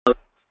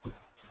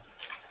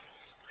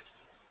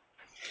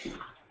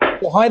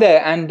Well, hi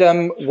there,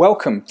 and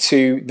welcome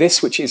to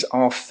this, which is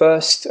our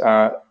first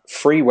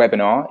free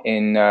webinar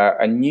in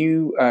a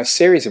new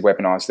series of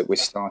webinars that we're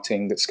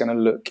starting that's going to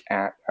look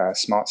at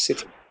smart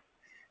city,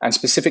 and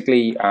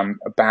specifically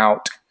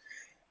about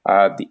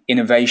the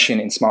innovation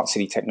in smart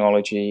city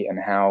technology and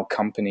how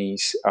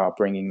companies are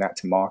bringing that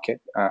to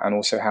market, and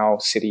also how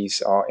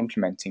cities are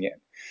implementing it.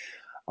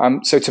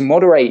 So to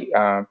moderate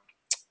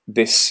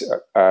this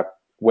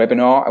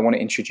webinar, I want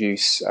to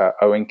introduce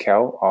Owen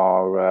Kell,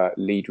 our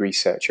lead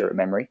researcher at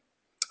Memory.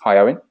 Hi,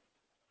 Owen.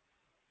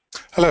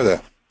 Hello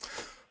there.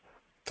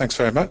 Thanks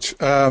very much.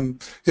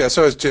 Yeah,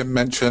 so as Jim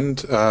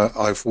mentioned,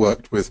 I've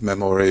worked with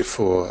Memory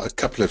for a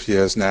couple of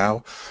years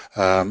now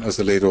as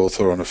the lead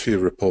author on a few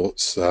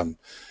reports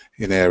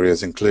in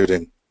areas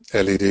including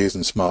LEDs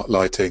and smart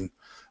lighting,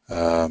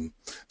 the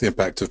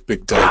impact of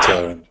big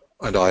data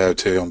and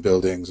IoT on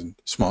buildings and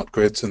smart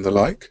grids and the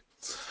like.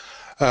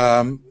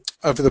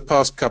 Over the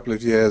past couple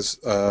of years,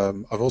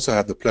 I've also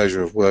had the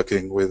pleasure of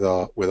working with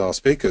our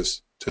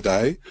speakers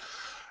today,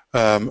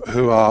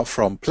 who are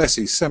from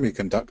Plessey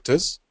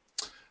Semiconductors,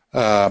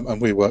 and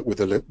we work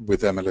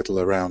with them a little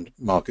around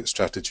market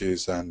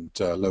strategies and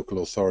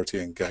local authority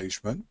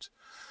engagement.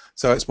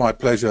 So it's my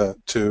pleasure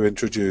to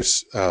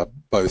introduce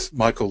both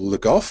Michael Le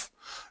Goff,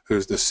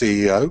 who's the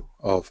CEO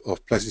of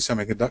Plessey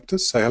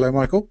Semiconductors. Say hello,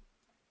 Michael.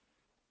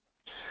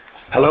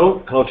 Hello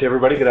to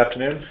everybody. Good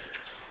afternoon.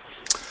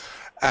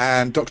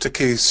 And Dr.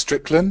 Keith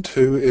Strickland,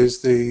 who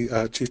is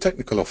the Chief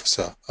Technical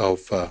Officer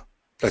of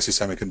Plessey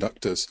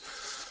Semiconductors.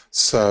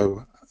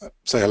 So,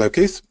 say hello,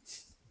 Keith.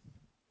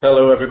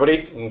 Hello,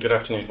 everybody, and good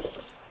afternoon.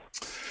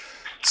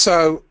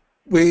 So,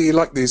 we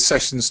like these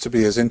sessions to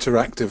be as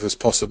interactive as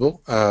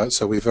possible,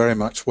 so we very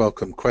much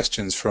welcome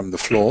questions from the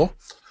floor.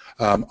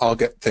 I'll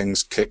get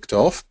things kicked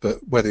off, but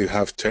whether you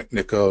have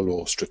technical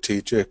or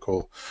strategic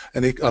or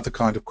any other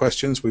kind of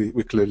questions,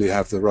 we clearly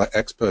have the right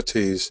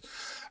expertise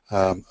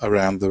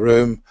around the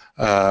room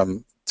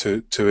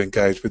to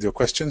engage with your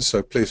questions.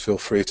 So please feel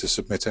free to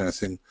submit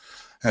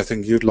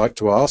anything you'd like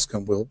to ask,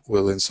 and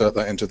we'll insert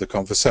that into the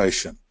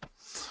conversation.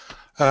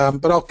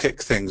 But I'll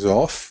kick things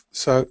off.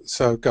 So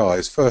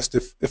guys, first,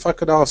 if I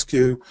could ask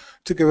you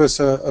to give us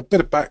a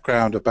bit of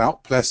background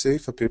about Plessey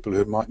for people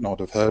who might not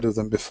have heard of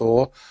them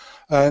before,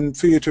 and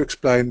for you to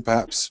explain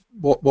perhaps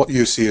what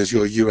you see as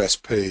your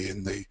USP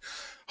in the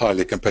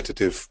highly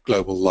competitive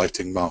global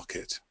lighting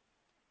market.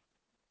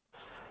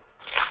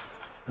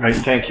 All right,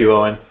 thank you,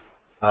 Owen.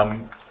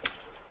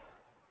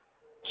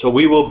 So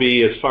we will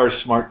be, as far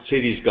as smart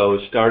cities go,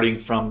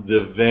 starting from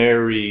the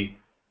very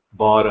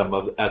bottom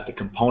at the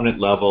component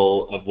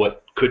level of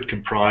what could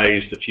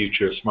comprise the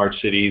future of smart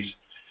cities.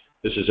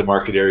 This is a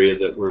market area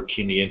that we're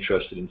keenly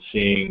interested in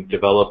seeing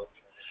develop.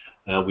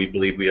 We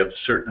believe we have a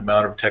certain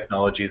amount of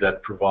technology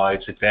that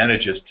provides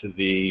advantages to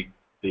the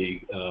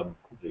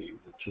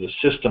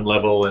system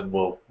level, and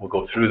we'll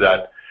go through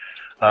that.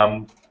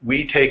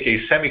 We take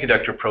a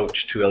semiconductor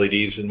approach to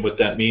LEDs, and what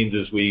that means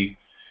is we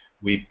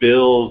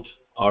build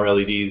our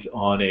LEDs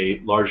on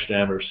a large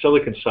diameter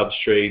silicon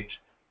substrate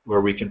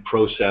where we can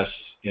process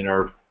in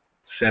our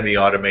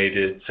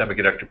semi-automated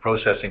semiconductor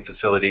processing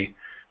facility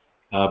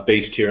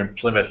based here in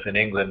Plymouth in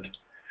England.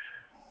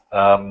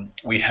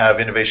 We have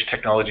innovation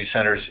technology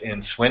centers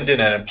in Swindon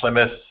and in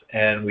Plymouth,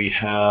 and we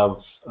have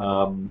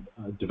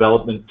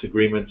development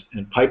agreements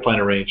and pipeline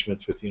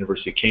arrangements with the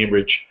University of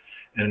Cambridge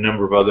and a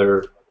number of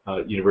other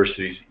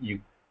universities,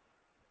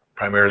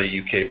 primarily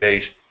UK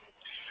based.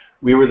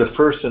 We were the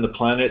first on the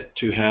planet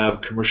to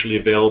have commercially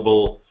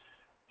available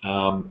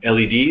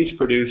LEDs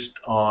produced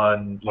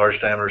on large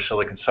diameter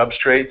silicon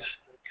substrates,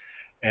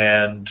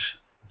 and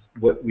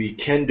what we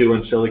can do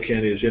in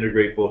silicon is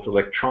integrate both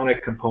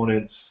electronic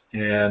components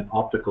and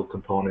optical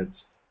components.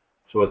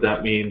 So what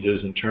that means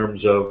is, in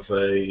terms of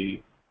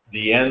the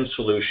end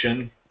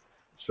solution,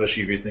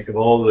 especially if you think of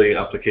all the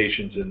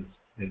applications in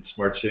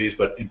smart cities,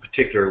 but in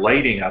particular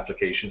lighting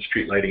applications,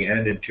 street lighting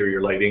and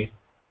interior lighting,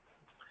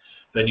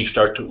 then you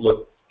start to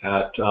look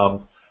at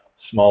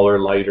smaller,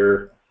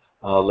 lighter,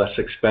 less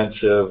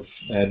expensive,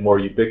 and more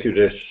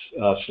ubiquitous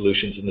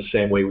solutions in the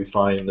same way we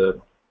find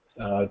the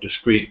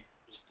discrete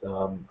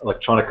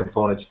electronic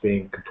components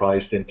being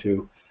comprised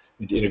into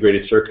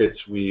integrated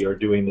circuits. We are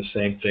doing the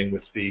same thing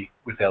with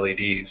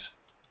LEDs.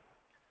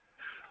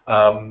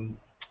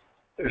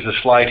 There's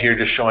a slide here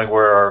just showing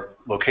where our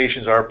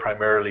locations are,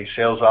 primarily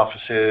sales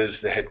offices.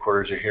 The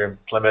headquarters are here in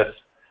Plymouth,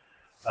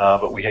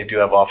 but we do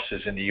have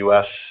offices in the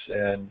US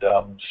and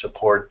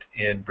support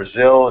in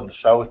Brazil, in the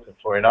south, in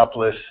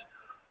Florianopolis,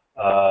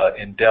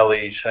 in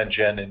Delhi,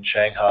 Shenzhen, in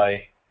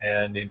Shanghai,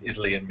 and in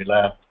Italy, in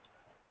Milan.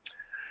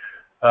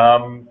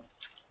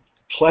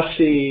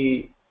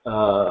 Plessey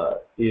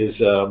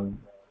is a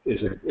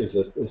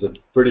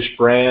British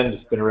brand.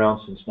 It's been around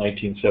since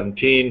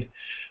 1917.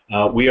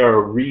 We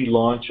are a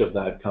relaunch of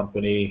that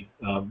company,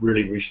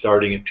 really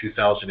restarting in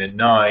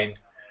 2009.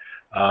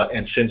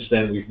 And since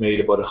then, we've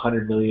made about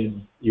 $100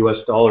 million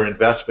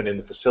investment in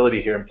the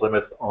facility here in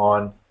Plymouth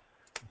on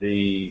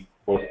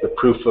both the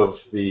proof of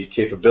the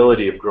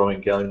capability of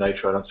growing gallium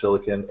nitride on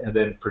silicon and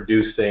then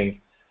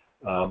producing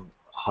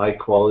high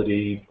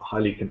quality,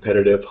 highly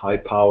competitive, high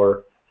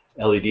power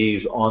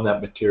LEDs on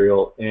that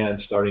material,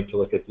 and starting to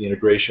look at the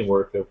integration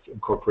work of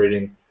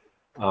incorporating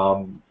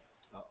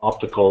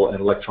optical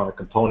and electronic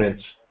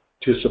components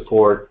to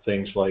support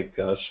things like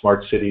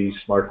smart cities,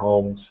 smart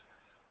homes,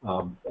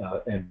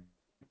 and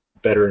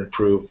better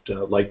improved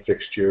light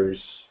fixtures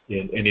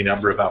in any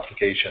number of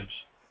applications.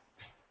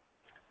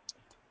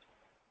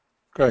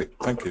 Great,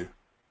 thank you.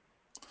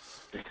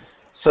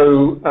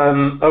 So,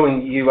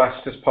 Owen, you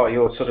asked as part of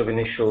your sort of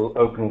initial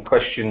opening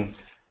question,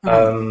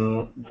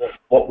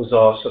 what was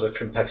our sort of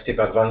competitive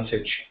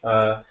advantage?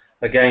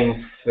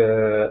 Again,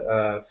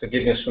 for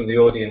forgiveness from the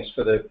audience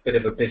for the bit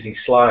of a busy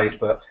slide,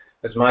 but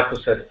as Michael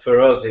said,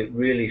 for us it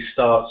really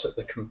starts at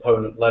the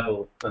component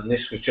level, and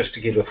this was just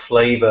to give a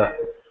flavour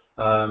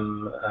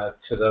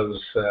to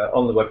those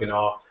on the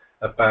webinar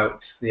about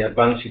the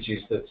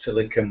advantages that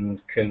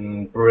silicon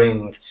can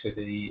bring to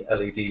the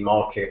LED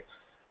market.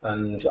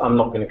 And I'm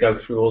not going to go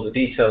through all the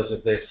details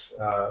of this.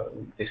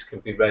 This can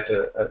be read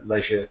at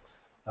leisure.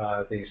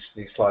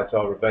 These slides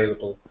are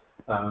available.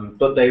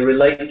 But they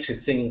relate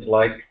to things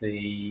like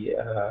the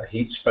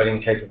heat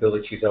spreading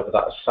capabilities over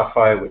that of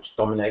sapphire, which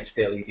dominates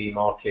the LED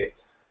market.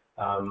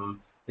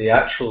 The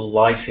actual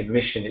light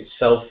emission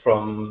itself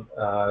from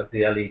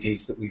the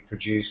LEDs that we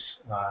produce,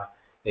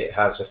 it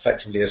has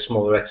effectively a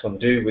smaller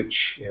étendue, which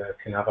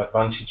can have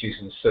advantages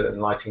in certain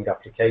lighting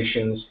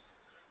applications.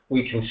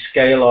 We can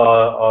scale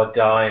our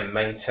die and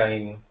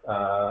maintain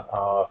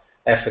our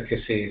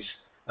efficacies,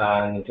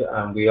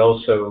 and we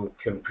also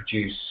can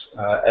produce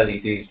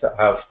LEDs that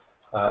have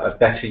a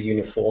better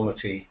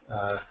uniformity.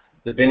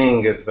 The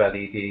binning of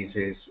LEDs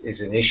is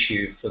an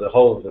issue for the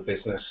whole of the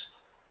business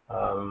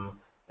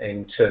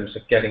in terms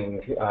of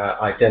getting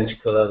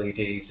identical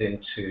LEDs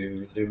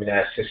into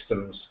luminaire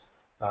systems.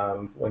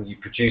 When you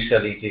produce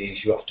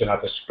LEDs, you often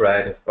have a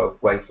spread of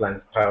both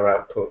wavelength, power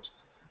output,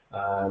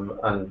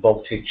 and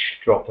voltage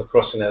drop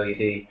across an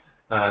LED,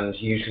 and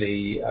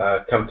usually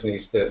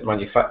companies that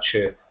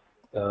manufacture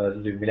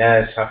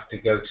luminaires have to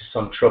go to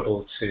some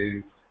trouble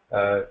to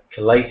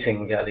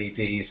collating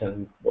LEDs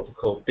and what we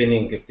call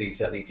binning of these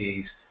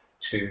LEDs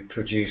to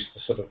produce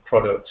the sort of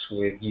products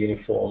with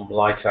uniform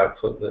light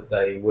output that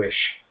they wish.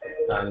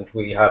 And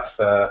we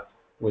have,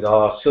 with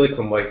our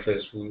silicon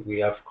wafers, we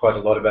have quite a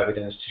lot of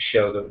evidence to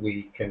show that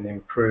we can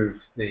improve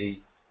the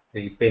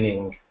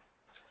binning.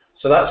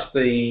 So that's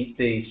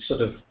the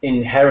sort of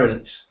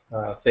inherent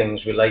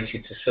things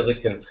related to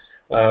silicon.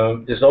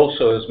 There's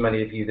also, as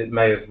many of you that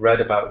may have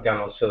read about GaN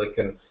on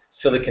silicon,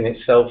 silicon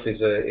itself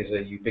is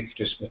a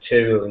ubiquitous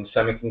material in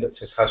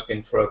semiconductors, has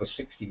been for over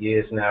 60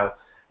 years now.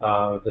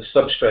 The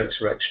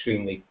substrates are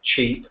extremely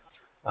cheap,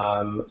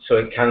 so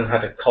it can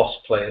have a cost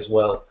play as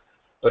well.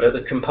 But at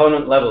the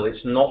component level,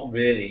 it's not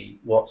really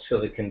what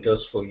silicon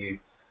does for you.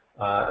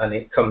 And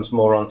it comes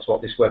more on to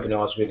what this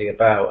webinar is really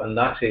about, and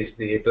that is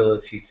the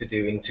ability to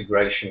do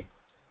integration.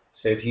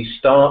 So if you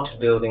start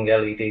building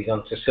LEDs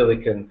onto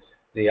silicon,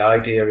 the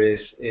idea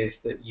is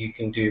that you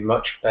can do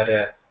much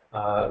better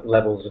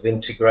levels of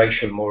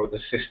integration, more at the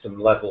system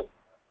level.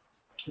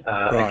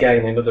 Right.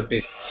 Again, another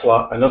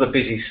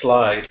busy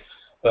slide,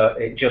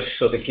 but it just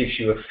sort of gives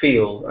you a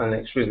feel, and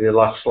it's really the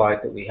last slide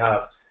that we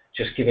have,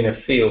 just giving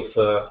a feel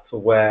for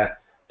where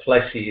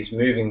Plessey is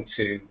moving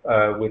to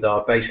with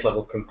our base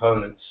level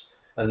components,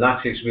 and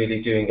that is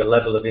really doing a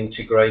level of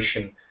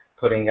integration,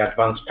 putting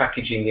advanced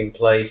packaging in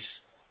place,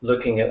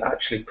 looking at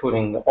actually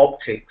putting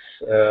optics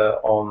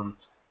on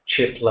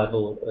chip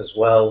level as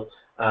well,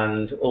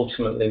 and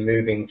ultimately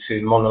moving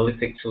to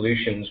monolithic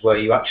solutions where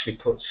you actually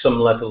put some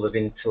level of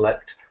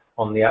intellect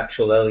on the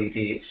actual LED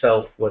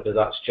itself, whether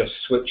that's just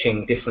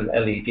switching different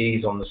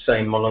LEDs on the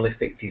same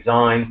monolithic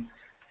design,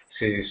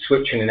 to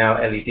switching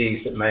out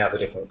LEDs that may have a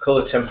different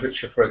color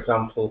temperature, for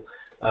example,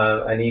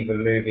 and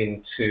even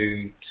moving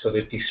to sort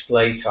of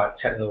display type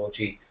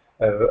technology,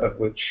 of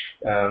which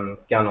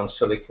GaN on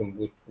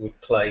silicon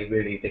would play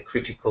really the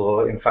critical,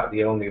 or in fact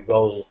the only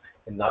role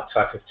in that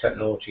type of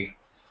technology.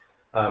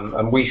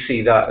 And we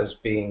see that as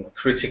being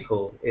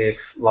critical if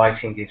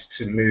lighting is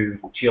to move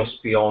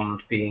just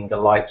beyond being a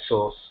light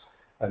source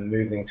and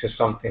moving to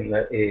something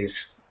that is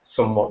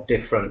somewhat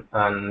different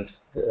and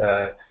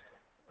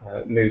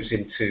moves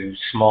into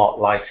smart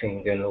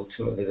lighting and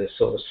ultimately the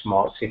sort of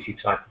smart city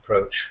type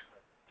approach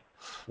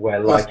where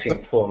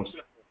lighting forms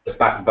the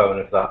backbone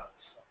of that.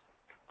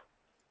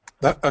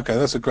 Okay,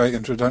 that's a great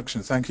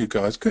introduction. Thank you,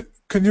 guys.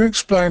 Can you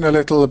explain a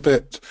little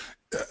bit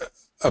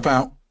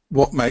about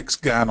what makes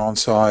GaN on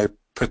Si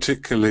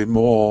particularly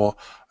more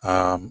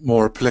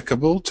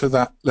applicable to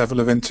that level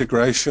of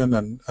integration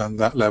and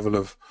that level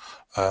of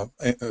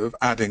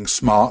adding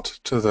smart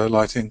to the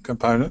lighting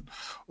component,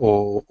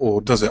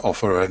 or does it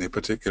offer any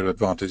particular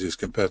advantages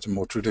compared to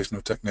more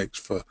traditional techniques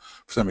for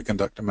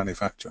semiconductor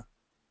manufacture?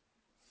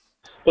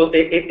 Well,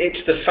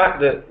 it's the fact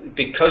that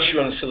because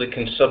you're on a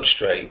silicon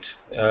substrate,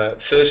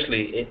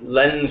 firstly, it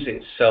lends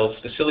itself,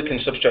 the silicon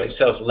substrate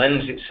itself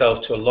lends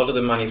itself to a lot of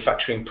the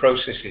manufacturing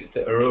processes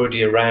that are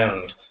already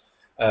around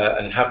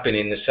and have been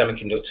in the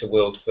semiconductor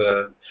world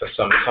for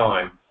some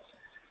time.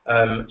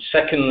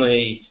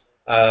 Secondly,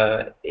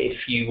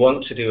 if you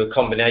want to do a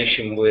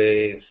combination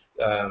with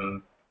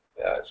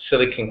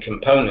silicon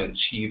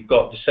components, you've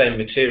got the same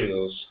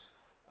materials,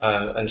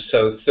 and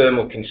so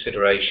thermal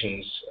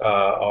considerations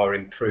are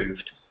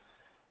improved.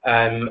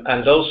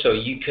 And also,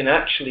 you can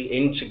actually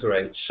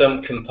integrate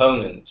some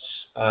components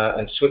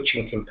and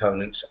switching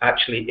components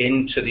actually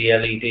into the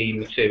LED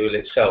material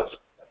itself.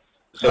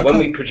 So Okay. when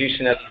we produce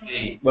an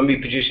LED,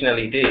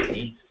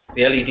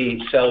 the LED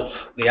itself,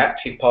 the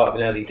active part of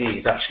an LED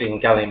is actually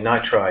in gallium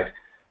nitride,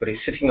 but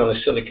it's sitting on a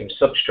silicon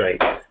substrate,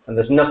 and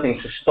there's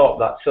nothing to stop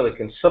that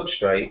silicon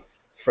substrate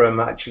from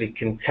actually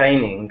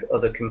containing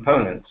other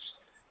components.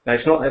 Now,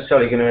 it's not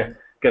necessarily going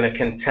to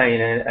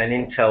contain an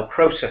Intel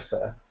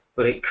processor,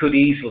 but it could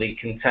easily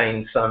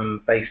contain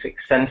some basic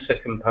sensor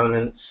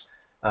components,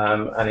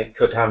 and it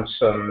could have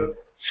some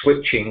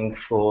switching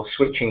for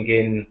switching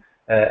in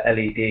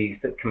LEDs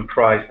that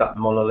comprise that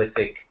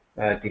monolithic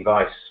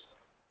device.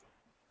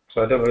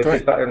 So I don't know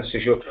if that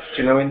answers your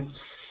question, Owen.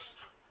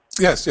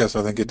 Yes,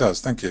 I think it does.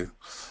 Thank you.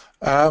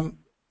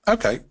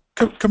 Okay,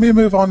 can we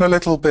move on a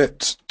little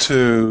bit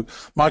to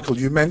Michael?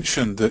 You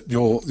mentioned that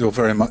you're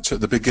very much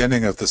at the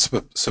beginning of the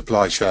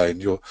supply chain.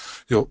 You're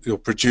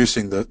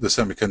producing the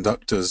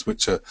semiconductors,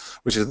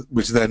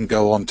 which then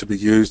go on to be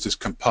used as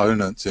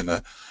components in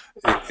a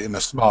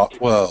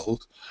smart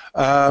world.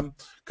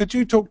 Could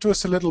you talk to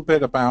us a little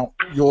bit about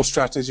your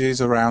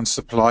strategies around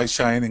supply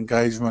chain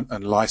engagement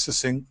and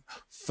licensing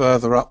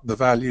further up the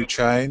value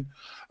chain?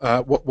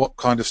 What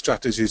kind of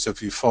strategies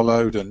have you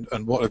followed,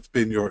 and what have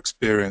been your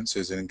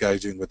experiences in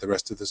engaging with the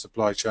rest of the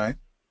supply chain?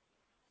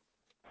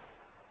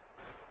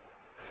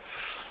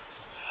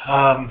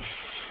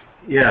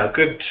 Yeah,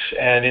 good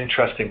and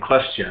interesting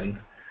question.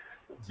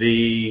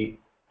 The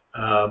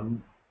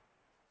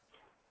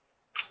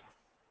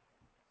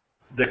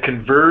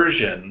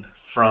conversion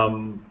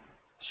from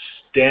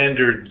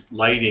standard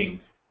lighting,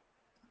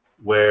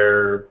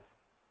 where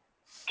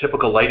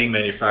typical lighting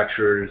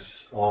manufacturers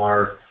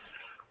are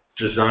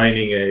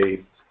designing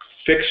a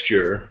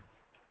fixture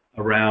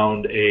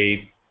around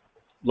a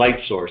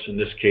light source. In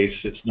this case,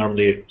 it's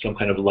normally some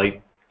kind of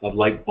light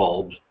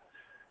bulb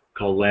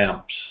called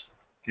lamps.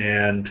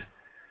 And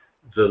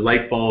the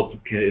light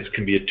bulb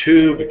can be a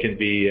tube, it can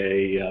be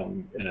a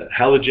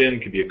halogen,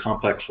 it can be a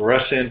complex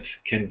fluorescent,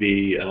 it can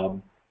be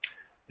an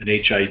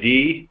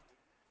HID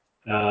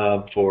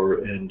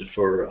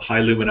for high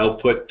lumen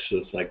output, so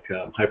it's like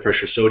high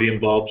pressure sodium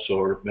bulbs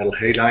or metal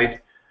halide.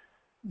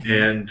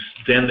 And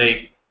then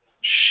they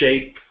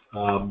shape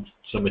some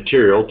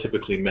material,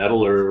 typically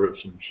metal or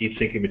some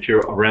heat-sinking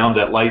material, around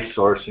that light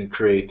source and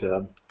create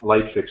a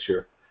light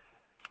fixture.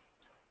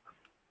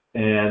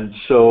 And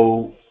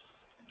so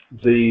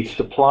the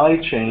supply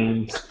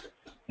chain,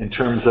 in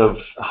terms of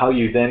how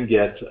you then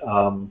get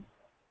an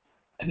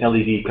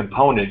LED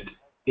component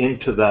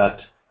into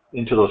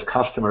those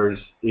customers,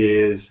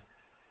 it's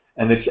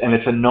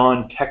a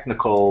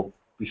non-technical,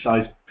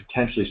 besides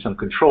potentially some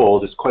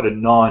controls, it's quite a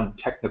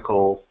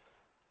non-technical,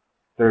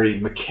 very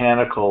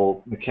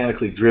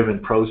mechanically driven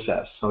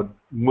process. So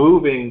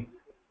moving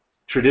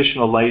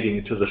traditional lighting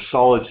into the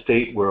solid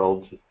state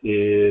world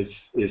is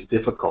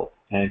difficult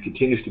and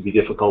continues to be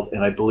difficult,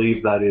 and I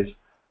believe that is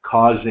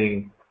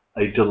causing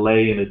a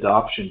delay in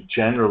adoption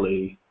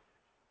generally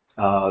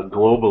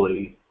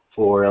globally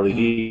for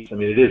LEDs. I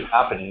mean, it is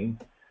happening,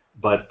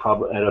 but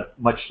probably at a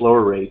much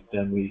slower rate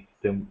than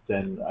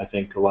I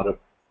think a lot of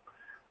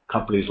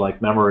companies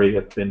like Memory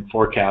have been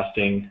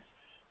forecasting.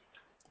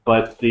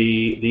 But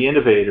the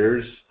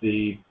innovators,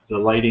 the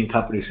lighting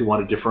companies who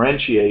want to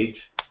differentiate,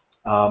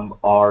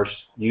 are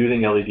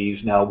using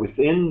LEDs now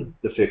within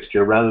the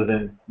fixture rather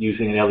than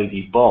using an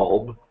LED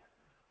bulb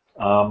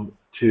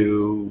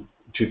to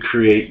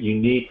create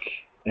unique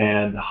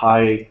and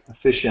high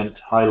efficient,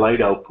 high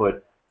light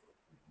output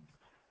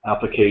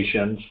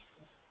applications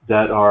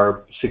that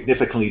are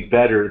significantly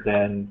better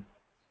than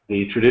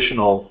the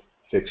traditional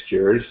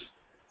fixtures,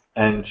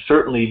 and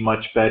certainly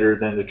much better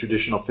than the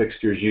traditional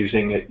fixtures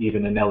using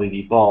even an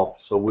LED bulb.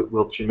 So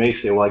which you may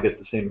say, well, I get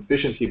the same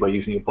efficiency by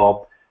using a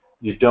bulb.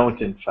 You don't,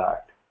 in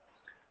fact.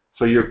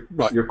 So your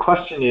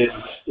question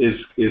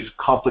is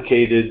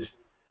complicated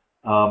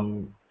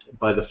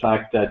by the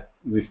fact that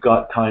we've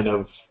got kind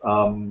of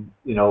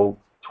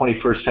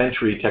 21st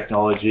century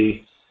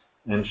technology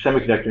and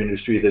semiconductor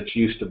industry that's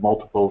used to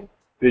multiple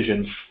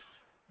visions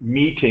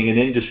meeting an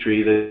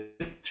industry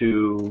that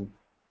to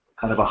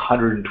kind of a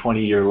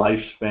 120-year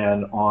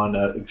lifespan on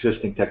an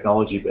existing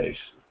technology base.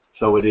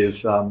 So it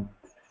is, although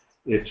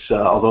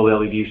the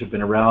LEDs have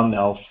been around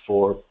now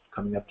for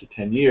coming up to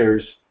 10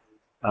 years,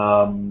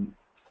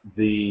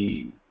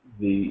 the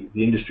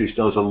industry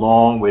still has a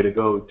long way to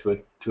go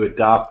to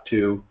adapt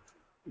to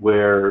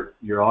where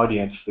your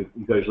audience,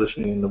 you guys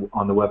listening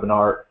on the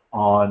webinar,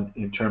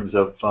 in terms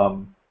of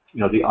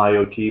the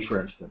IoT,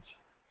 for instance.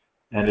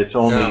 And it's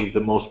only the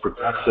most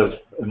progressive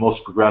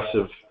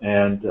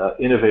and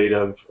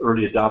innovative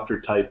early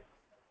adopter type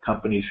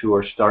companies who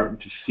are starting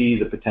to see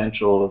the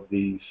potential of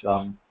these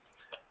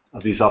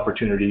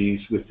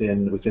opportunities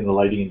within the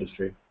lighting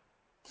industry.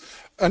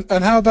 And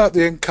how about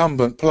the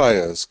incumbent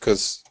players?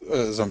 Because,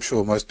 as I'm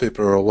sure most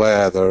people are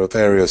aware, there are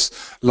various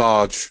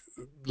large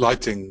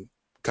lighting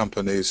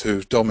companies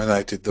who've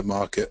dominated the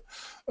market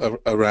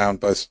around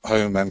both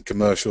home and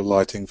commercial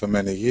lighting for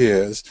many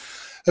years.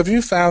 Have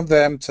you found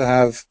them to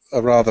have a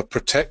rather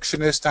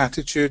protectionist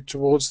attitude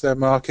towards their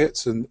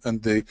markets and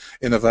the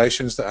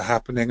innovations that are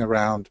happening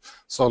around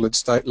solid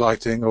state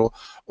lighting, or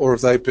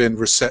have they been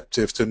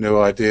receptive to new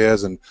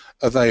ideas, and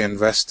are they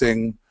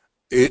investing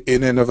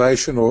in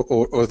innovation,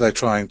 or are they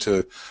trying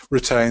to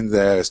retain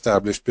their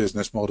established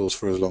business models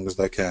for as long as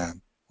they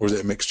can? Or is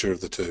it a mixture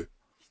of the two?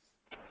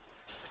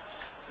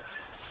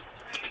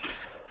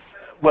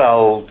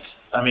 Well,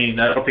 I mean,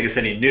 I don't think it's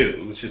any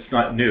news. It's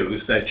not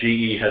news that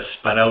GE has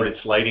spun out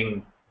its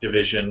lighting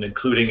division,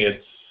 including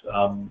its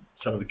some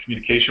of the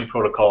communication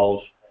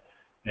protocols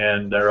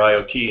and their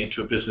IoT,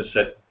 into a business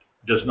that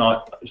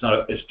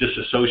is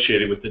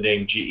disassociated with the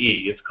name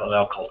GE. It's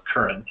now called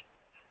Current.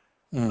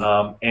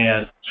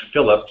 And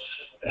Philips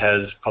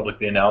has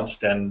publicly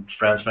announced, and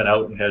Frans van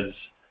Houten,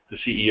 the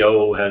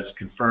CEO, has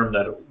confirmed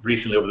that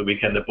recently over the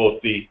weekend, that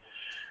both the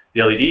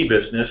LED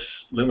business,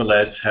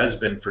 Lumileds, has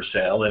been for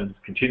sale and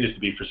continues to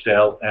be for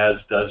sale, as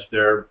does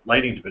their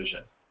lighting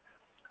division.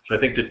 So I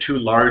think the two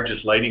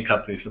largest lighting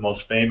companies, the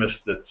most famous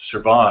that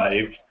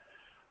survive,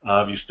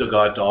 you've still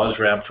got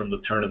Osram from the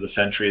turn of the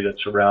century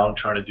that's around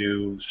trying to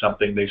do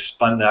something. They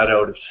spun that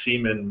out of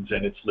Siemens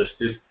and it's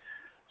listed.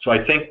 So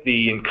I think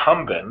the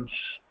incumbents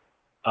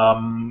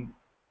don't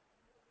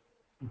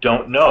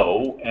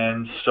know,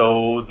 and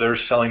so they're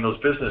selling those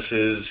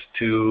businesses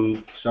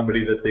to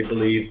somebody that they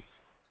believe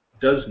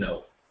does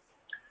know.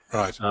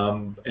 Right.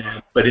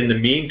 But in the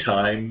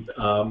meantime,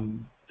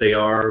 they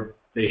are,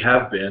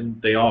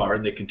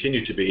 and they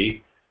continue to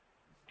be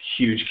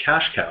huge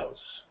cash cows,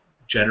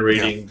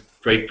 generating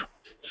great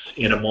profits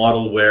in a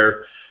model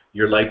where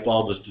your light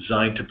bulb is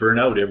designed to burn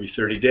out every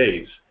 30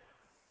 days.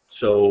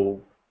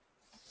 So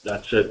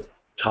that's a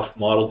tough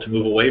model to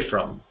move away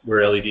from,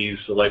 where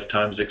LEDs, the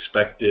lifetime is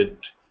expected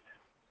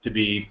to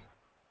be,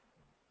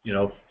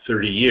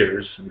 30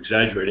 years, I'm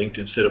exaggerating,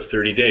 instead of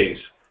 30 days.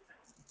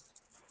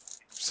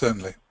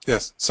 Certainly,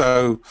 yes.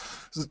 So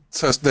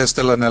there's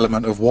still an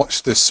element of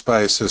watch this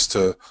space as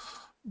to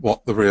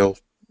what the real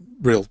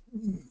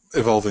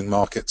evolving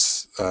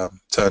markets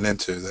turn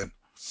into then.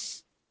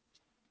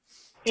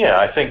 Yeah,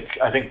 I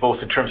think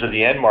both in terms of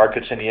the end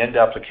markets and the end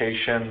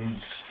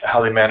applications,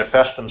 how they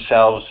manifest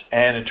themselves,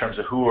 and in terms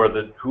of who are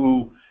the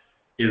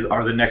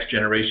next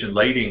generation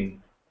lighting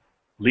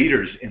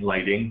leaders in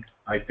lighting.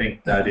 I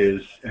think that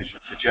is, as you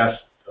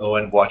suggest,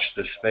 and watch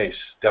this space,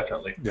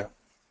 definitely. Yeah,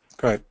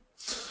 great.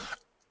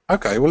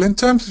 Okay, well, in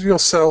terms of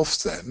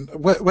yourselves then,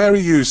 where are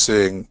you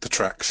seeing the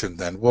traction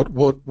then?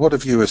 What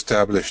have you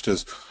established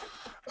as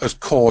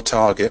core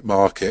target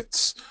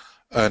markets,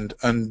 and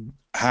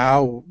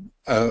how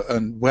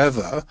and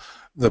whether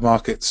the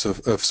markets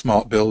of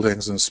smart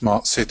buildings and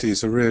smart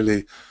cities are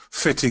really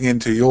fitting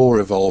into your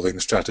evolving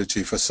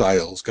strategy for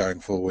sales going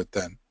forward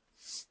then?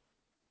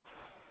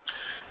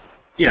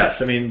 Yes,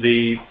 I mean,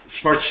 the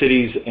smart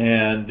cities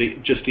and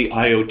just the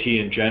IoT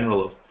in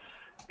general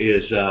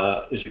is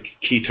a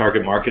key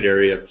target market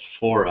area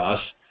for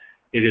us.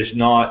 It is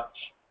not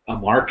a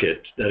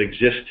market that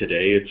exists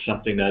today. It's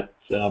something that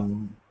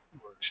we're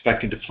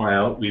expecting to play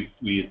out. We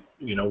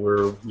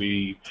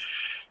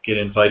get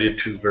invited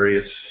to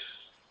various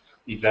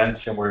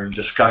events, and we're in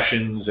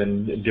discussions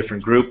and in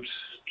different groups.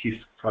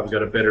 Keith's probably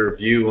got a better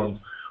view on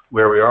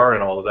where we are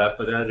and all of that,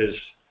 but that is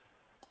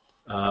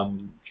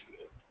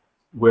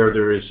where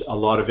there is a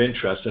lot of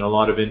interest, and a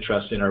lot of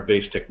interest in our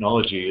base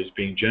technology is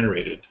being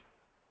generated.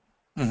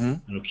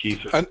 Mm-hmm. Keith.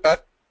 And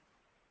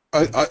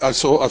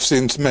I've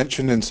seen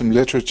mentioned in some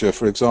literature,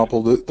 for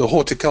example, the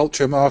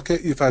horticulture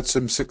market. You've had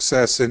some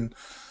success in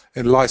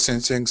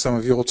licensing some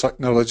of your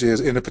technology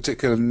in a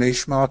particular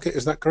niche market.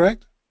 Is that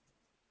correct?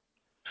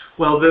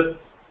 Well,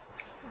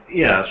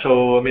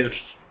 so I mean,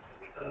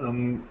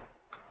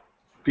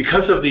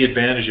 because of the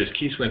advantages,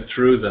 Keith went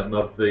through them,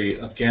 of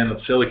GaN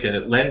and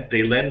silicon,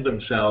 they lend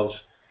themselves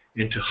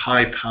into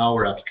high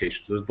power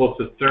applications. So both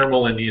the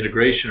thermal and the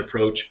integration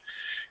approach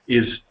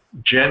is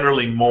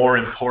generally more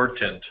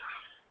important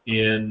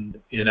in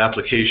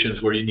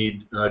applications where you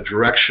need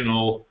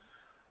directional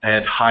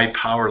and high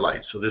power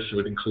lights. So this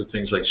would include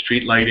things like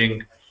street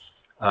lighting,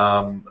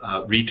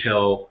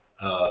 retail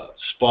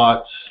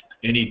spots,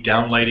 any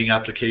downlighting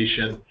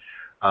application,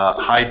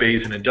 high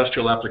bays and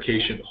industrial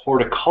application,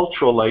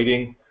 horticultural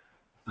lighting,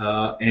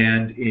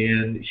 and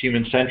in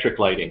human-centric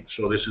lighting.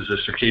 So this is a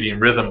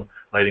circadian rhythm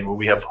lighting, where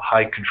we have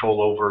high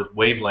control over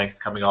wavelength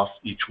coming off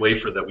each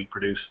wafer that we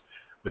produce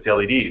with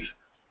LEDs.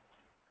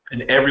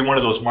 And every one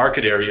of those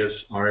market areas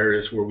are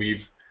areas where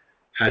we've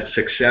had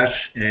success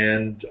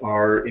and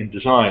are in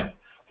design.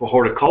 For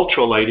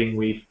horticultural lighting,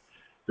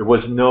 there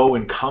was no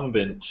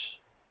incumbent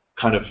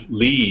kind of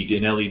lead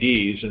in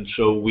LEDs, and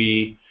so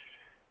we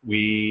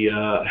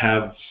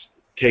have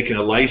taken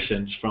a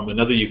license from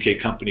another UK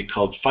company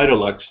called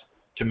Phytolux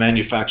to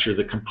manufacture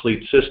the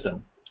complete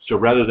system. So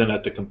rather than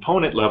at the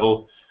component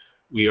level,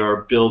 we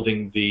are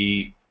building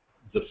the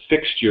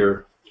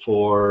fixture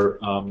for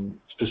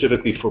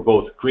specifically for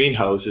both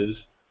greenhouses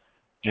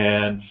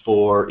and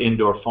for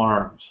indoor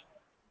farms,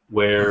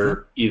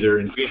 where either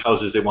in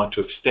greenhouses they want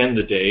to extend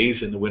the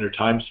days in the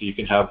wintertime so you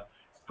can have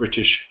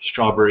British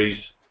strawberries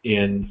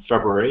in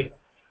February,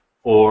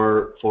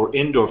 or for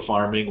indoor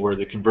farming where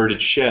the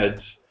converted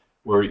sheds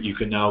where you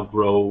can now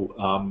grow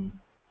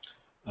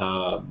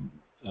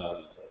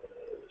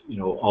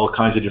all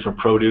kinds of different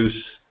produce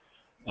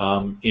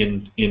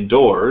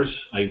indoors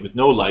with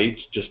no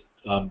lights, just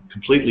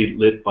completely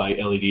lit by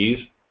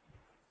LEDs,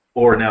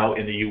 or now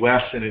in the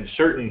US and in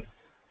certain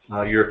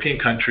European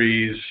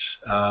countries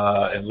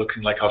and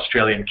looking like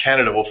Australia and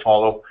Canada will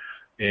follow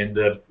in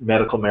the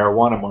medical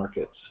marijuana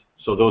markets.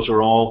 So those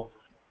are all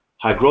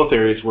high growth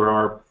areas where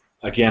our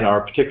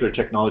particular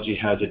technology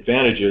has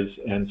advantages,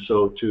 and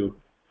so to,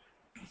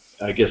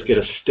 I guess, get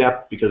a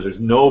step, because there's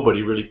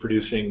nobody really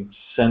producing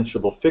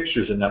sensible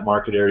fixtures in that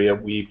market area,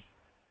 we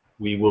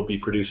will be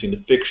producing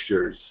the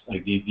fixtures,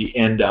 like the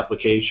end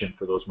application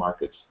for those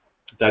markets.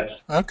 That's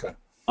okay.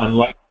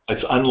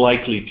 That's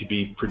unlikely to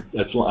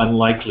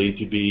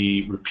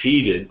be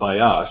repeated by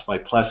us, by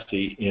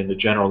Plessey, in the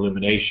general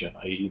illumination,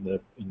 i.e.,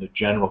 in the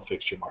general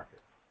fixture market.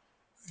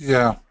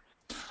 Yeah.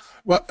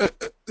 Well,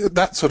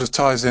 that sort of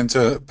ties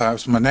into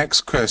perhaps my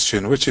next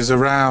question, which is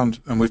around,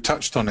 and we've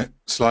touched on it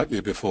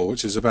slightly before,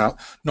 which is about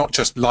not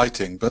just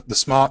lighting, but the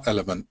smart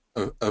element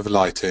of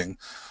lighting,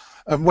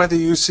 and whether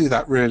you see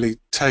that really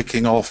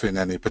taking off in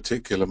any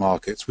particular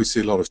markets. We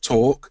see a lot of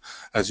talk,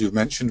 as you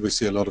mentioned, we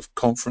see a lot of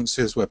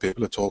conferences where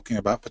people are talking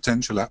about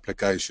potential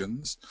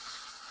applications.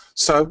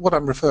 So what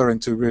I'm referring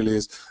to really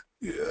is,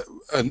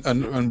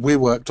 and we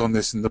worked on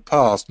this in the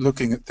past,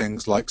 looking at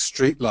things like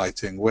street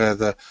lighting, where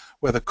the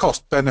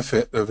cost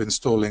benefit of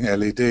installing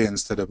LED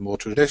instead of more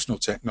traditional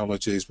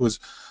technologies was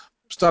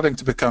starting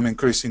to become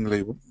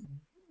increasingly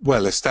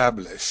well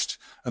established,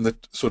 and the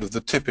sort of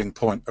the tipping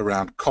point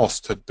around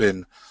cost had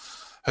been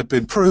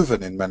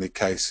proven in many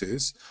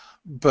cases.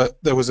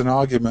 But there was an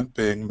argument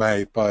being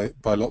made by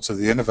lots of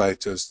the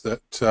innovators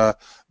that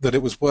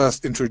it was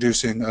worth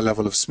introducing a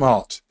level of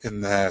smart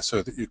in there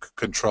so that you could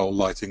control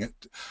lighting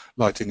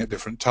at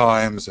different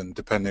times and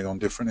depending on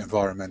different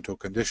environmental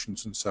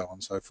conditions and so on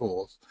and so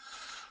forth.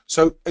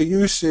 So are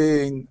you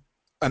seeing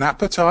an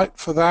appetite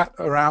for that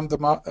around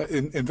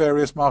in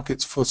various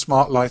markets for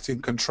smart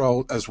lighting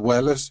control as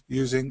well as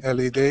using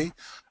LED?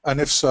 And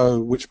if so,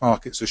 which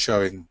markets are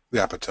showing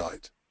the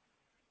appetite?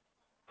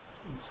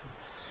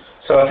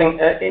 So I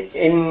think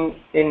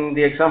in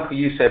the example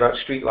you say about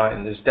street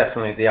lighting, there's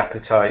definitely the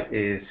appetite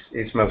is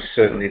most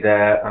certainly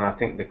there, and I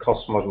think the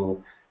cost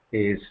model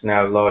is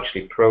now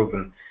largely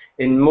proven.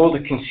 In more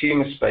the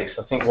consumer space,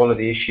 I think one of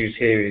the issues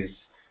here is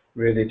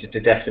really the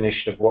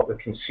definition of what the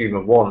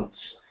consumer wants,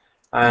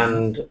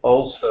 and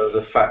also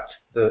the fact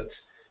that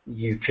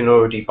you can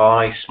already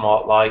buy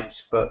smart lights,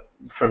 but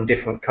from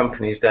different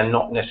companies, they're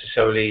not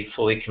necessarily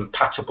fully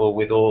compatible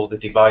with all the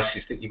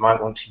devices that you might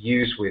want to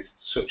use with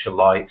such a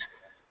light.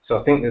 So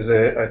I think there's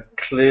a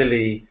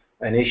clearly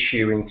an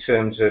issue in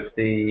terms of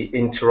the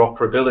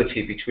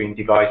interoperability between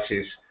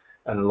devices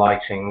and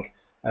lighting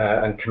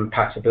and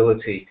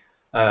compatibility.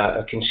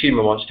 A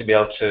consumer wants to be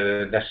able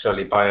to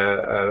necessarily buy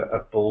a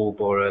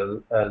bulb or a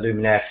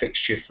luminaire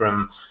fixture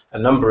from a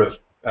number of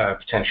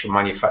potential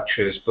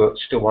manufacturers, but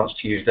still wants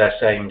to use their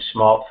same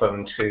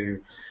smartphone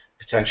to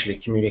potentially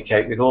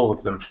communicate with all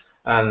of them.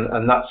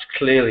 And that's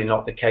clearly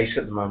not the case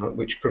at the moment,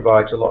 which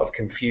provides a lot of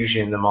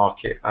confusion in the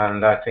market,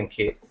 and I think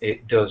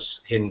it does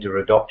hinder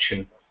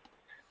adoption.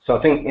 So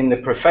I think in the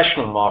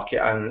professional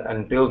market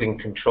and building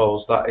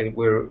controls, that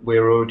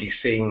we're already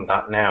seeing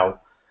that now,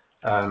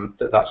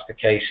 that's the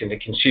case. In the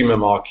consumer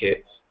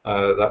market,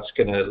 that's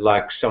going to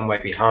lag some way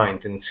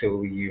behind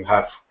until you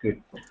have good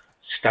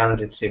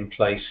standards in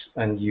place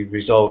and you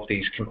resolve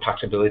these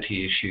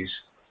compatibility issues.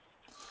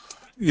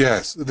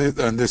 Yes,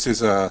 and this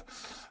is an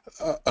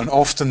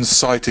often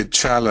cited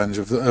challenge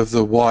of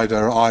the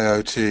wider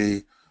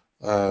IoT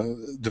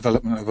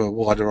development of a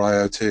wider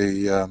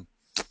IoT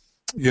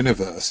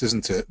universe,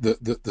 isn't it?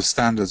 That the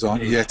standards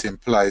aren't yet in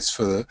place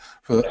for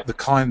the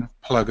kind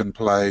of plug and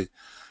play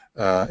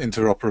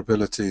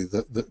interoperability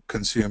that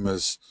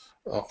consumers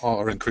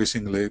are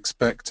increasingly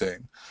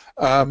expecting.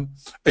 Are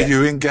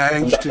you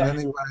engaged in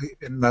any way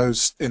in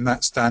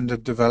that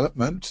standard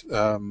development?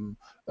 And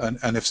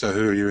if so,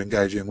 who are you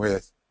engaging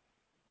with?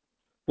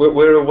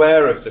 We're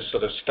aware of the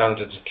sort of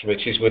standards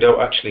committees. We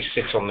don't actually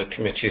sit on the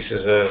committees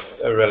as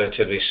a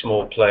relatively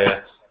small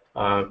player,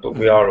 but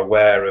we are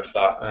aware of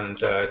that and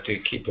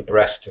do keep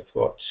abreast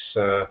of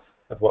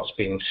what's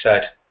being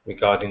said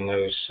regarding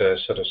those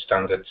sort of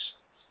standards.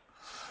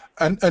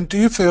 And do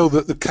you feel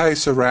that the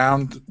case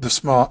around the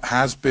smart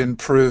has been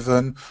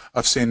proven?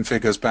 I've seen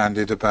figures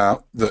bandied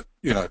about that,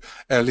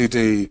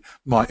 LED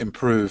might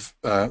improve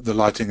the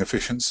lighting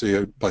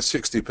efficiency by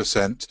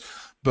 60%,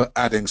 but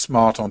adding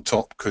smart on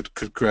top could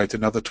create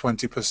another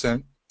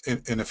 20%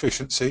 in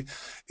efficiency.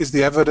 Is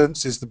the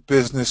evidence, is the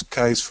business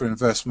case for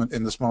investment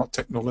in the smart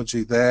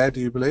technology there, do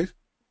you believe?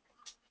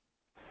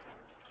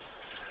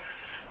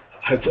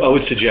 I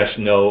would suggest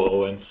no,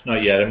 Owen,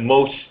 not yet. And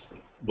most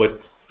what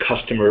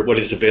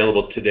is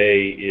available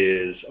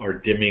today are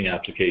dimming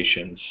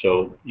applications.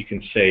 So you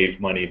can save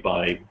money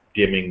by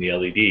dimming the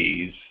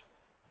LEDs.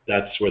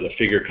 That's where the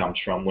figure comes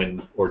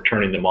from, or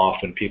turning them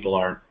off when people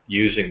aren't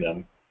using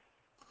them.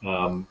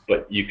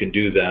 But you can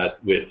do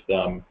that with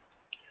a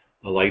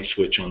light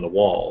switch on the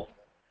wall.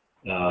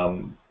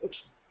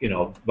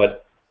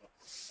 But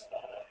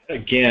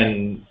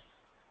again,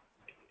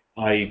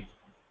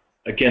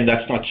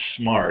 that's not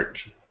smart,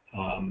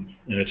 and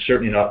it's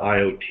certainly not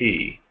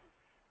IoT.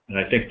 And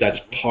I think that's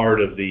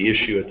part of the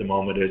issue at the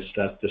moment, is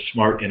that the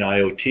smart in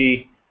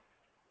IoT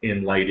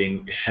in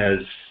lighting has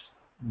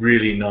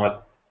really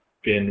not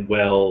been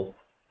well,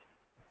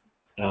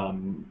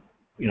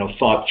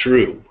 thought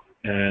through.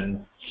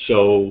 And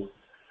so,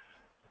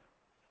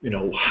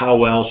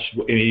 how else?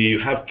 I mean, you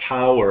have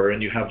power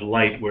and you have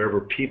light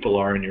wherever people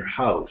are in your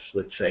house,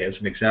 let's say, as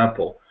an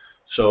example.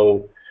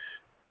 So,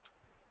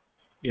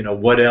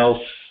 what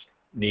else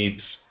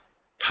needs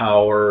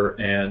power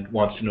and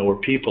wants to know where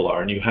people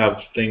are? And you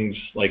have things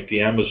like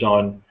the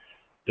Amazon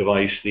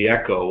device, the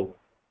Echo,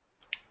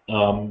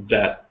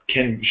 that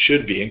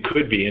should be and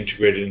could be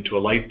integrated into a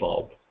light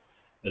bulb,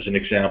 as an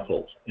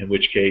example, in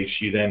which case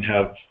you then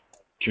have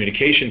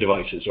communication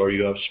devices, or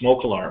you have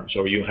smoke alarms,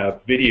 or you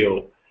have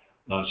video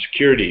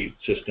security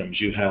systems,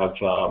 you have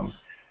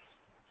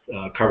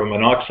carbon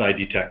monoxide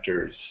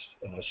detectors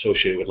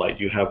associated with light,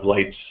 you have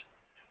lights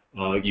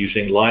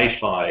using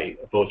Li-Fi,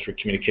 both for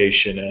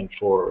communication and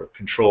for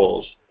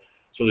controls.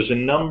 So there's a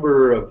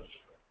number of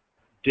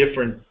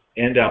different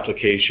end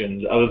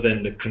applications, other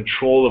than the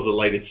control of the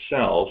light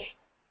itself,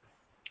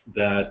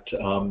 that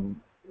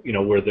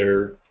where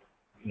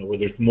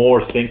there's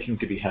more thinking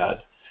to be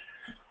had.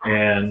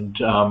 And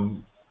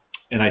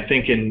I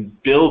think in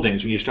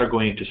buildings, when you start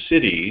going into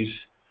cities,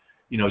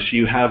 so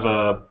you have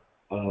a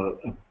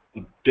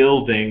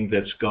building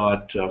that's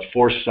got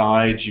 4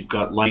 sides, you've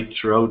got light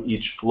throughout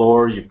each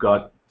floor, you've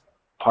got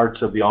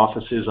parts of the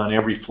offices on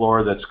every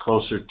floor that's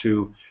closer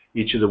to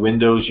each of the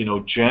windows,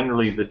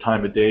 generally the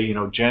time of day,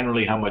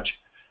 generally how much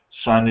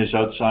sun is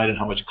outside and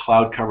how much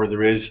cloud cover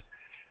there is.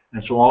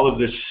 And so all of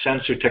this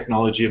sensor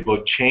technology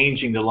about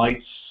changing the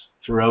lights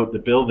throughout the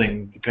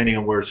building, depending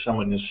on where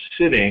someone is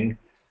sitting,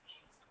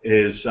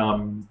 is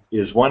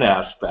one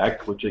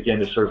aspect, which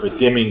again is sort of a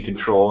dimming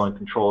control and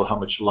control of how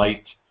much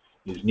light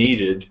is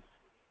needed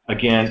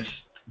against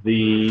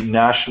the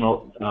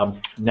natural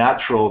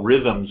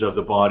rhythms of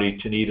the body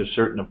to need a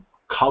certain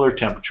color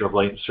temperature of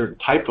light, a certain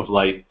type of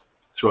light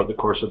throughout the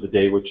course of the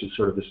day, which is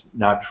sort of this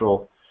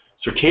natural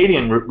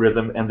circadian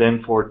rhythm. And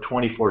then for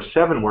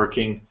 24/7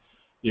 working,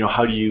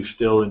 how do you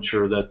still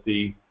ensure that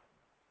the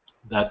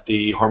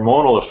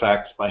hormonal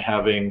effects by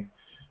having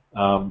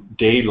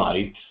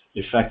daylight,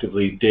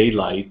 effectively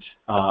daylight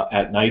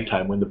at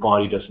nighttime when the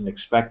body doesn't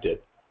expect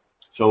it.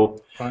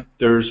 So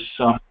there's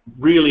some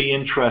really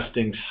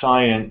interesting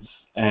science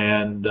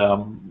and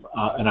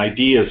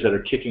ideas that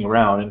are kicking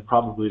around, and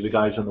probably the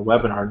guys on the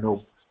webinar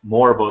know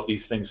more about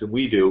these things than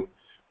we do.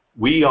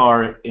 We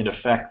are, in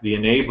effect, the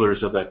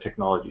enablers of that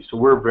technology. So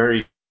we're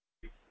very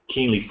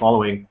keenly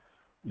following,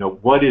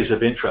 what is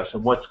of interest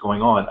and what's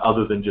going on,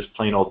 other than just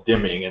plain old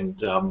dimming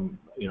and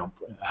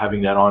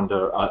having that on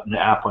an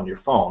app on your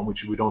phone,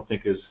 which we don't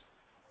think is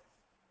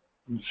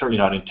certainly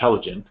not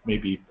intelligent,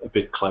 maybe a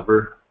bit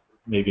clever,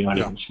 maybe not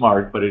even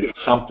smart, but it is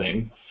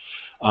something.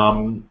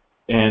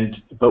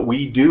 But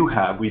we do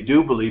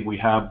believe we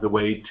have the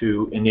way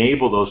to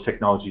enable those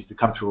technologies to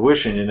come to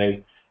fruition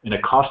in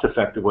a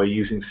cost-effective way,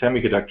 using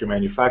semiconductor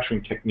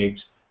manufacturing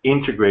techniques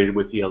integrated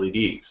with the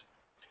LEDs.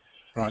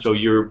 Right. So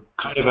you're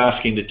kind of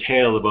asking the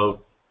tale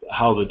about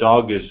how the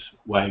dog is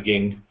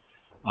wagging,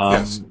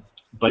 yes.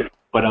 But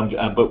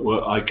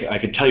I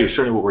can tell you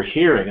certainly what we're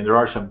hearing, and there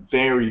are some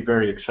very,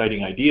 very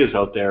exciting ideas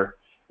out there.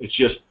 It's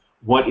just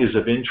what is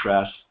of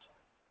interest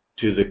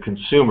to the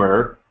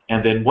consumer,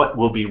 and then what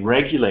will be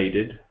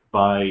regulated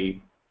by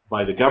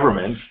the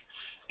government,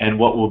 and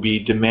what will be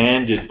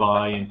demanded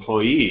by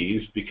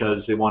employees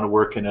because they want to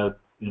work in a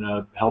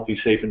healthy,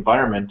 safe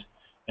environment,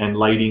 and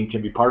lighting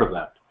can be part of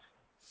that.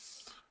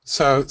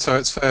 So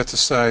it's fair to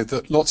say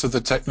that lots of the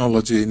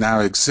technology now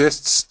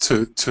exists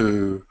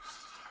to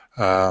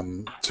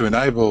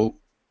enable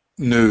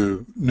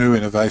new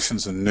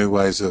innovations and new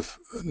ways of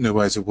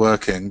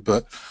working,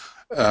 but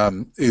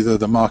either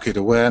the market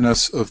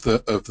awareness of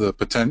the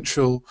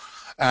potential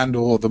and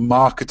or the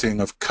marketing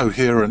of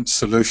coherent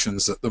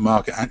solutions that the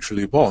market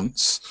actually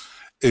wants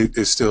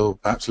is still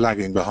perhaps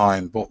lagging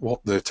behind what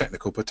the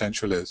technical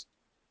potential is.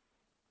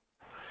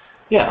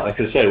 Yeah,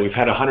 like I said, we've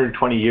had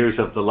 120 years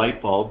of the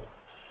light bulb.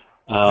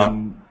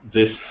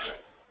 This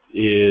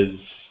is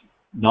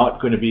not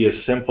going to be as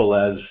simple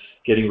as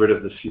getting rid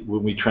of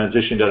when we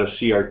transitioned out of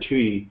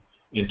CRT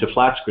into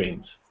flat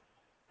screens.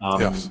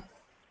 Yes.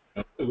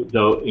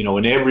 Though,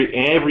 and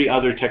every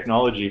other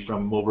technology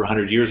from over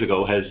 100 years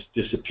ago has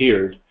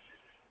disappeared.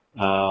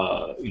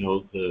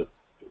 The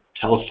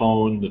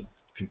telephone, the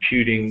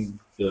computing,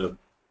 the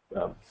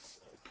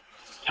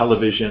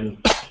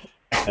television,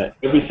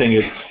 everything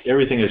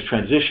is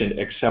transitioned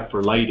except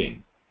for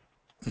lighting,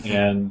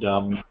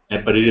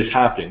 but it is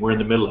happening. We're in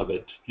the middle of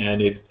it,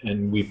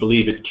 and we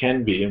believe it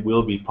can be and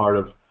will be part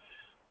of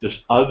this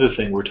other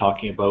thing we're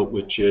talking about,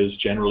 which is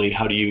generally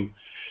how do you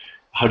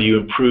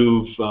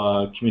improve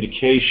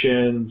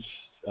communications,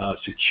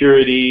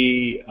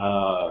 security,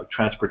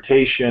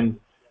 transportation,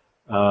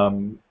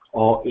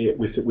 all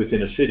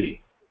within a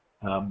city.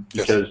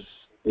 Because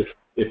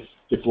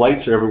if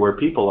lights are everywhere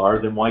people are,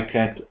 then why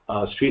can't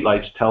street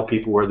lights tell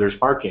people where there's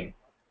parking?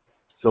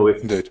 So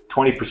if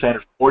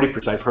 20% or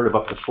 40%, I've heard of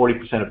up to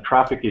 40% of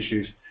traffic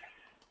issues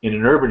in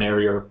an urban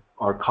area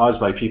are caused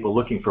by people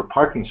looking for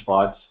parking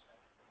spots,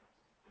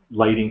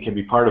 lighting can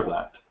be part of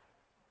that.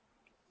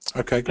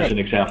 Okay, great. As an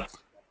example.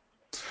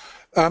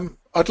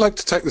 I'd like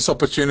to take this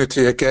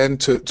opportunity again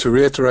to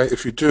reiterate,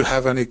 if you do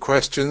have any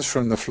questions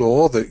from the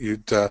floor that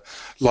you'd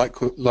like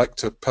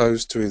to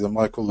pose to either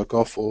Michael Le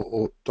Goff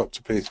or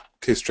Dr.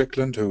 Keith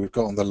Strickland, who we've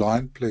got on the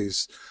line,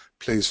 please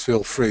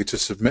feel free to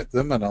submit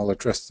them and I'll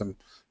address them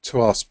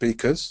to our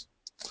speakers.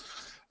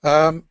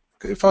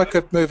 If I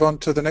could move on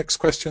to the next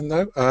question,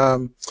 though,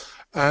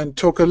 and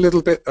talk a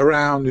little bit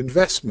around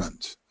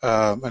investment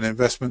and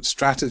investment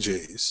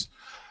strategies.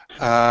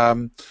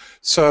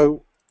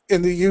 So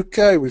in the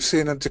UK, we've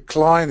seen a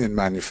decline in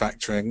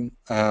manufacturing,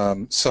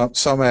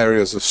 some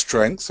areas of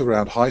strength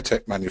around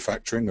high-tech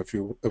manufacturing,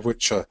 of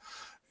which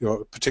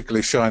you're a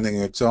particularly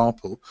shining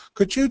example.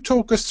 Could you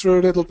talk us through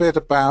a little bit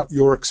about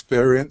your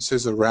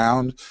experiences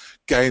around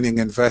gaining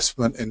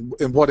investment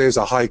in what is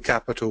a high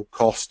capital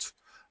cost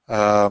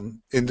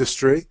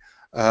industry,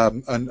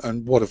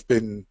 and what have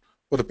been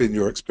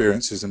your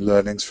experiences and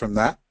learnings from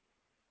that?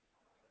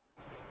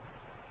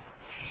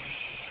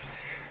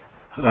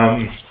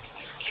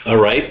 All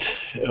right.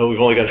 We've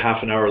only got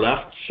half an hour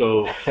left,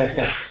 so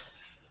yeah,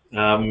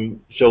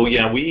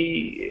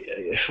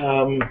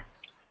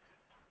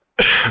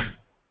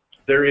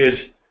 there is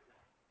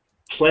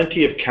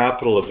plenty of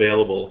capital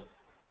available.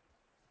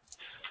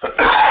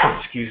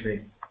 Excuse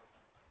me.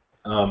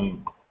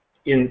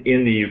 In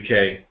the UK,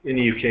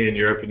 and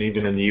Europe, and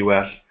even in the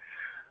US,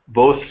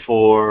 both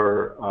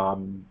for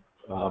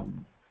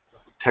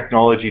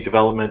technology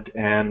development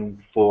and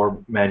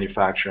for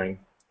manufacturing.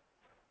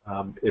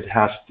 It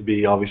has to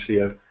be obviously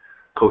a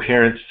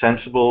coherent,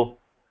 sensible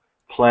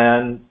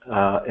plan,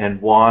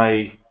 and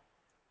why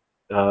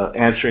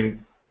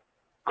answering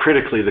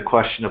critically the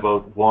question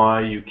about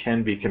why you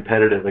can be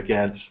competitive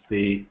against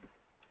the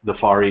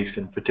Far East,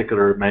 in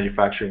particular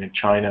manufacturing in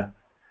China.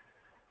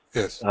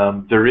 Yes.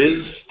 There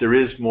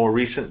is more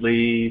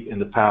recently, in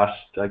the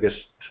past, I guess,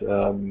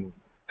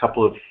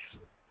 couple of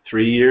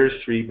 3 years,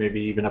 maybe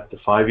even up to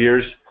 5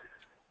 years,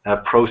 a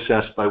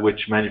process by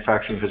which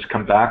manufacturing has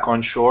come back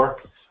onshore,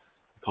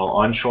 called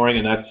onshoring,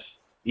 and that's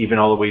even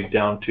all the way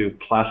down to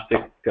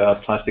plastic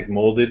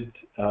molded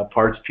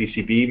parts,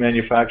 PCB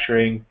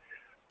manufacturing.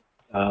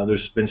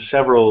 There's been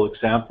several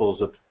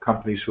examples of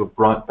companies who have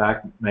brought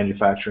back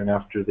manufacturing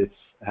after they've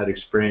had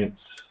experience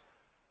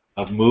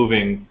of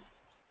moving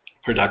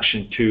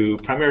production to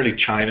primarily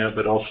China,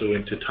 but also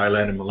into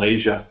Thailand and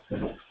Malaysia.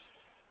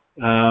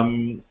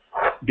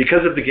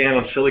 Because of the GaN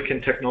on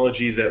silicon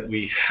technology that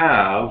we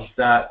have,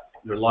 there's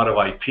a lot of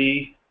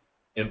IP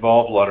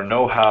involved, a lot of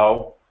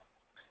know-how,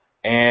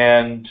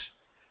 and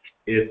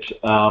it's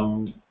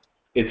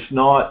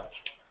not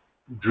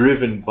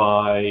driven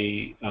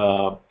by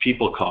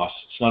people costs.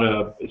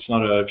 It's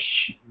not a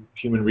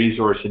human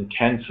resource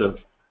intensive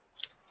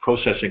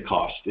processing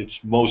cost. It's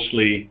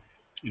mostly,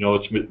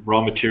 it's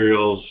raw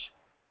materials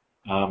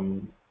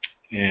and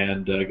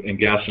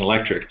gas and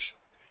electrics,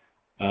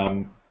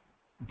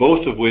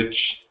 both of which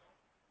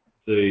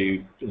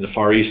in the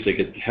Far East they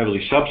get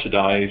heavily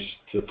subsidized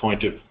to the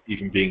point of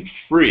even being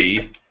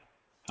free,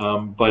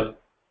 but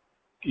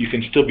you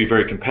can still be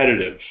very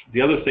competitive.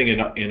 The other thing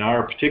in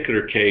our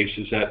particular case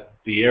is that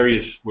the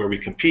areas where we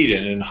compete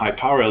in high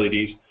power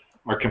LEDs,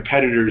 our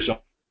competitors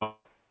are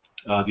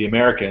the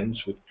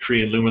Americans with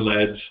Korean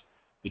Lumileds,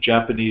 the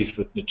Japanese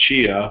with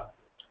Nichia,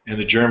 and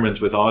the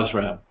Germans with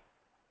Osram.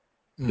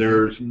 Mm-hmm.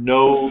 There's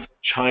no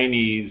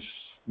Chinese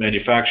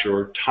manufacturer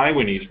or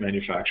Taiwanese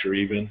manufacturer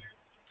even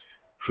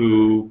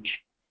who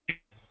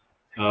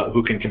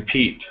can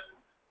compete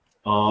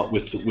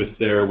with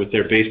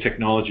their base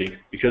technology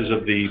because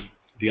of the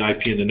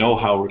IP and the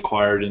know-how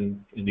required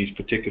with these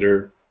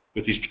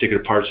particular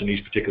parts in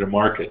these particular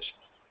markets.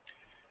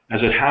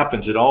 As it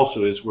happens, it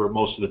also is where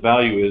most of the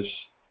value is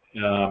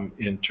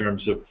in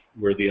terms of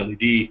where the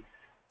LED,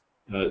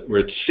 where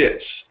it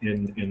sits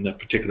in that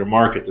particular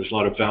market. There's a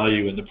lot of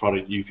value in the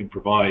product you can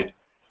provide.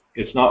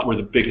 It's not where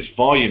the biggest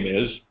volume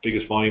is.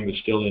 Biggest volume is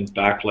still in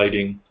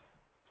backlighting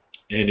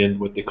and in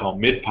what they call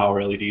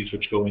mid-power LEDs,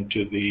 which go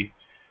into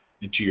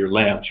your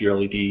lamps, your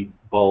LED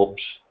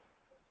bulbs.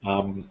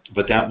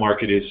 But that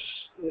market is,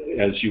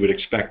 as you would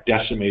expect,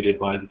 decimated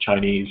by the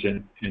Chinese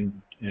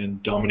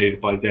and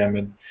dominated by them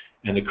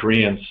and the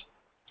Koreans.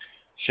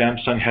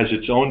 Samsung has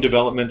its own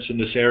developments in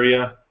this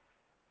area,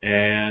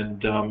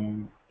 and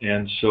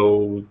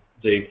so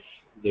they've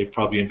they've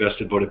probably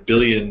invested about $1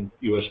 billion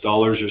or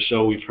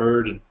so. We've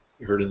heard, and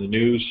we heard in the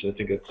news. I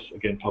think it's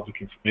again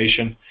public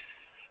information.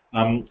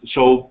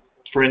 So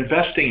for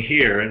investing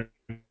here, and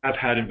I've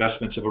had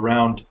investments of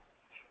around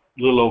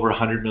a little over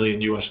 $100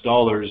 million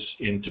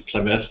into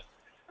Plymouth.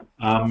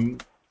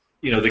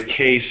 You know, the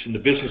case and the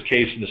business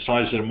case and the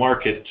size of the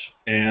market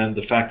and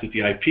the fact that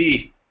the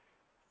IP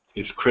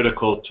is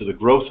critical to the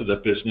growth of the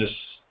business.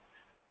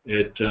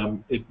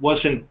 It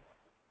wasn't.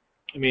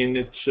 I mean,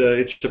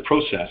 it's a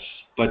process,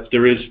 but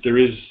there is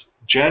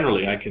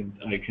generally, I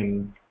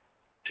can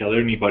tell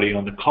anybody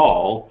on the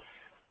call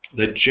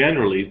that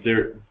generally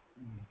there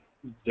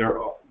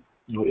are,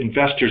 you know,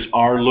 investors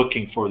are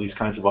looking for these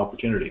kinds of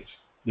opportunities.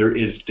 There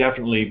is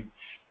definitely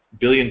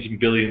billions and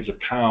billions of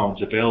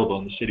pounds available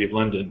in the City of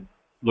London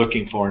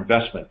looking for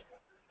investment,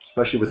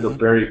 especially with the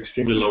very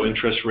extremely low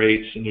interest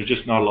rates, and there's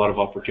just not a lot of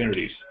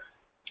opportunities.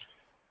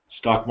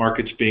 Stock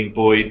markets being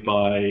buoyed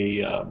by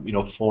you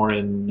know,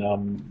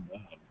 foreign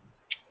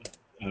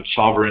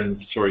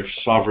sovereign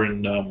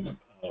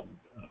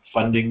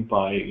funding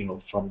by, you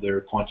know, from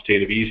their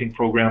quantitative easing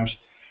programs.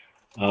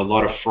 A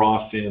lot of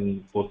froth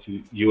in both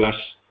the U.S.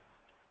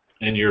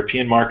 and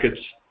European markets,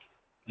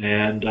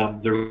 and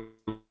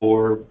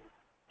therefore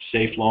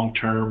safe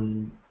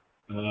long-term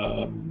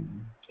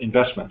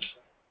investments.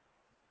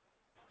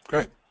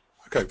 Great.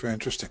 Okay, very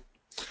interesting.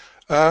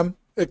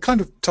 It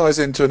kind of ties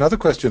into another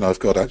question I've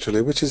got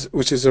actually, which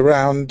is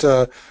around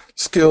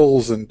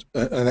skills and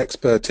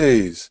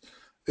expertise.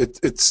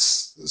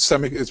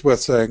 It's worth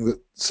saying that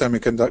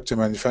semiconductor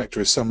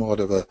manufacture is somewhat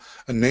of a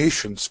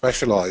niche and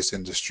specialised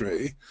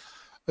industry.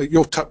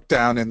 You're tucked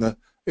down in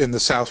the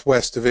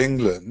southwest of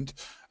England.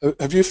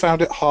 Have you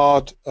found it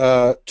hard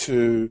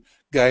to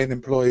gain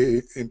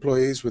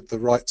employees with the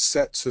right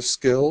sets of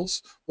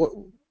skills?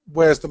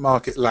 Where's the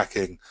market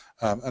lacking,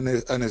 and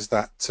is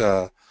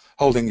that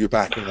holding you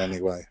back in any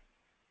way?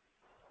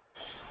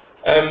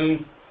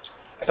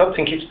 I don't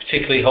think it's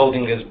particularly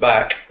holding us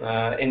back.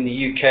 In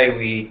the UK,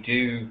 we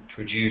do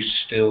produce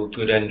still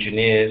good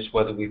engineers.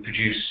 Whether we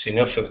produce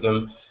enough of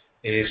them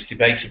is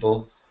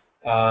debatable.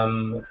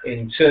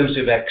 In terms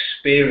of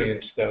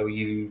experience, though,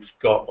 you've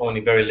got only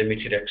very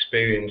limited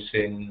experience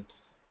in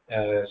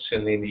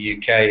certainly in the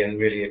UK and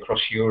really across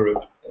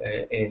Europe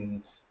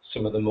in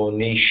some of the more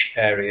niche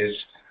areas,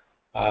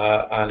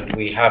 and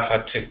we have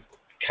had to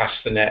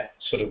cast the net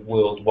sort of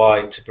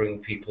worldwide to bring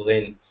people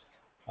in.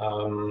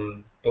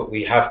 But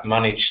we have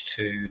managed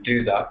to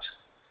do that.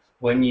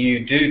 When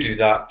you do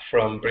that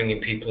from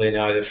bringing people in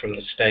either from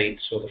the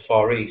States or the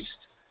Far East,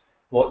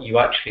 what you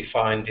actually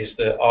find is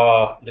that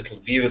our little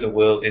view of the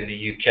world in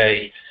the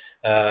UK,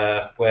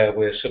 where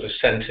we're sort of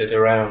centred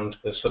around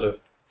the sort of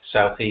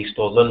southeast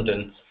or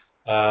London,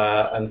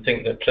 and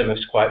think that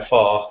Plymouth's quite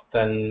far,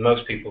 then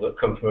most people that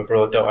come from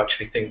abroad don't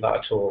actually think that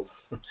at all.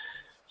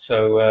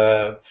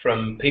 So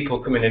from people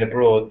coming in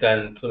abroad,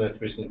 then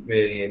Plymouth isn't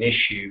really an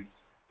issue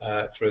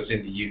for us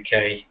in the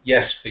UK.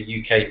 Yes, for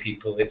UK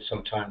people it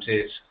sometimes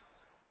is.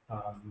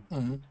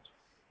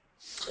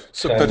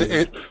 So, but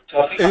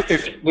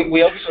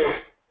we also,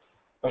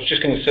 I was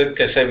just going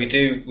to say,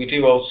 we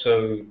do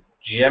also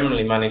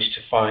generally manage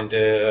to find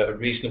a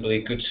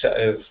reasonably good set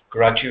of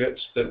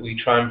graduates that we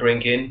try and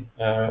bring in,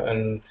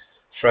 and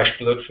fresh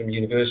blood from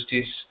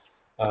universities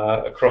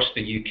across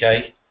the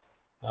UK.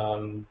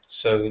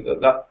 So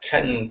that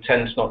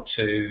tends not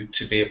to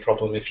be a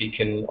problem if you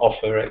can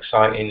offer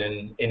exciting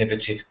and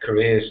innovative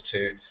careers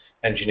to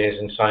engineers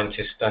and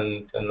scientists,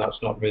 then that's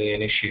not really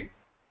an issue.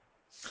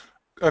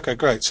 Okay,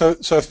 great. So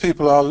if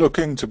people are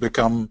looking to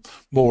become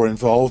more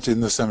involved in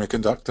the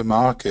semiconductor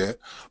market,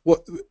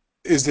 what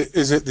is it?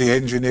 Is it the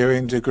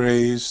engineering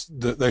degrees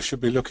that they should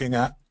be looking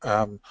at,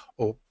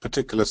 or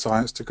particular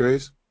science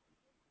degrees?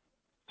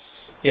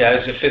 Yeah,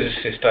 as a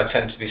physicist, I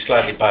tend to be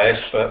slightly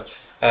biased, but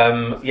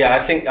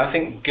yeah, I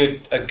think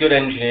a good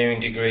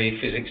engineering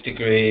degree, physics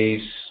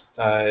degrees,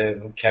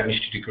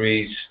 chemistry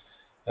degrees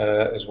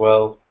as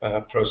well.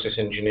 Process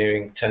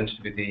engineering tends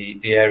to be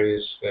the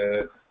areas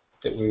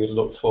that we would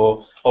look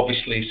for.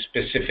 Obviously,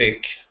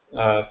 specific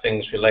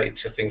things related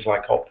to things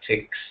like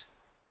optics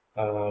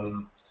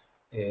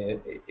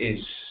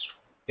is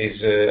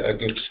a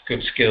good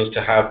skills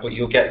to have, but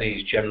you'll get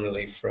these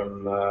generally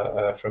from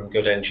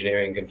good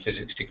engineering and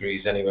physics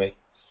degrees anyway.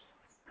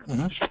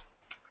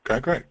 Okay,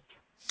 great.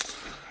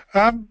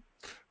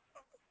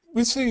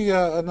 We see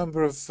a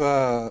number of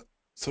sort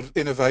of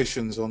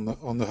innovations on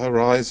the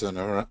horizon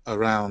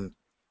around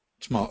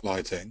smart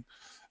lighting.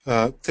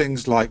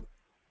 Things like,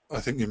 I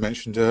think you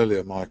mentioned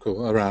earlier,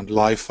 Michael, around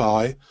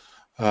Li-Fi.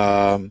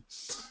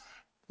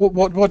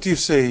 What do you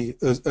see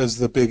as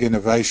the big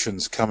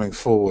innovations coming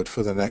forward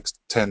for the next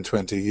 10,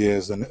 20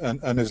 years?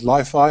 And is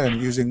Li-Fi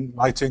and using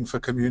lighting for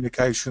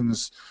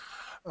communications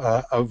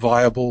a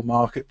viable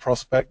market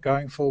prospect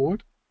going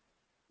forward?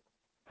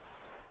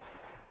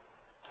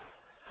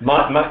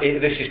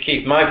 This is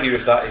Keith. My view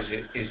of that is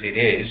it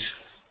is.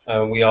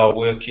 We are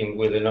working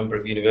with a number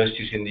of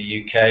universities in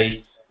the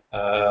UK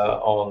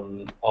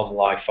on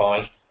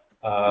Li-Fi.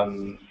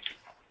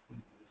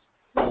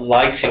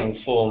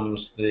 Lighting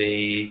forms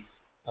the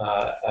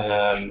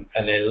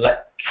an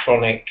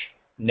electronic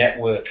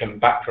network and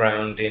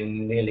background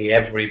in nearly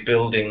every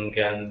building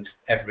and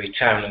every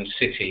town and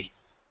city.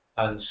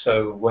 And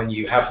so when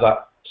you have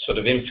that sort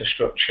of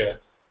infrastructure,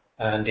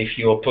 and if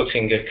you're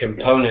putting a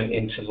component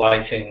into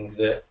lighting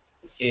that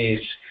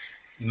is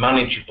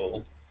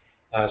manageable,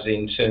 as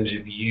in terms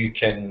of you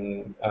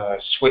can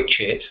switch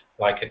it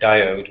like a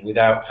diode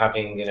without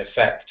having an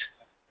effect,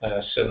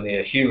 certainly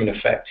a human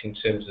effect in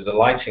terms of the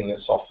lighting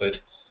that's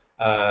offered,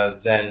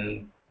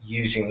 then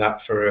using that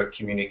for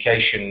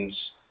communications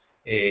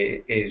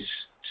is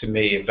to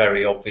me a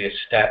very obvious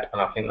step,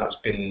 and I think that's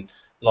been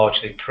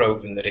largely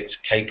proven that it's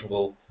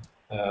capable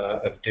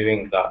of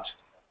doing that.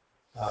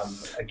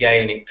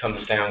 Again, it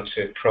comes down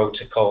to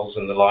protocols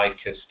and the like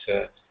as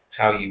to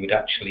how you would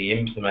actually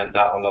implement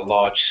that on a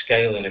large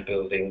scale in a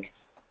building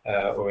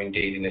or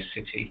indeed in a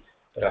city,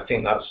 but I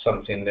think that's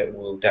something that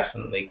will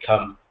definitely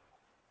come.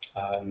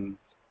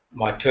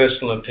 My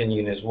personal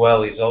opinion as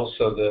well is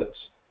also that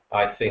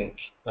I think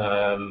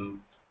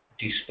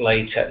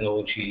display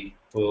technology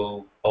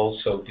will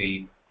also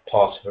be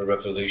part of a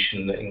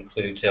revolution that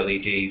includes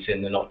LEDs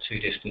in the not too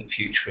distant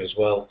future as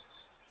well,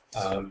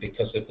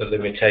 because of the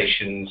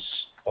limitations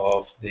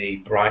of the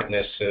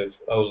brightness of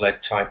OLED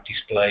type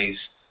displays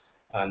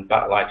and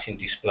backlighting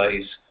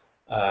displays.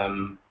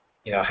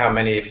 You know, how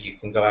many of you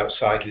can go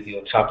outside with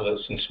your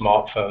tablets and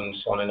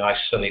smartphones on a nice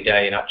sunny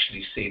day and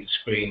actually see the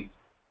screen?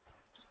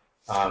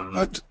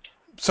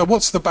 So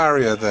what's the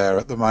barrier there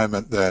at the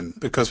moment then?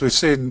 Because we've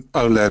seen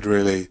OLED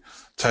really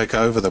take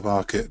over the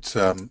market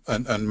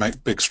and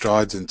make big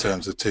strides in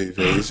terms of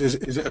TVs.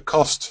 Is it a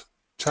cost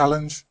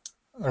challenge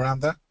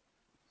around that?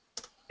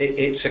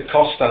 It's a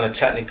cost and a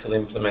technical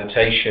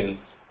implementation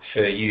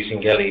for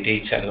using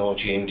LED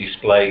technology in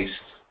displays.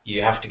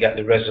 You have to get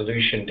the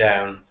resolution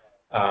down,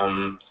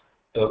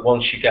 but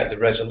once you get the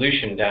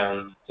resolution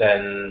down,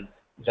 then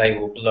they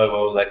will blow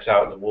OLEDs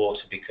out of the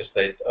water, because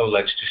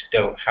OLEDs just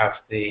don't have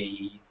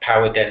the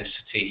power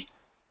density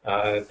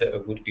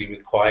that would be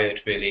required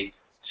really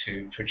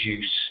to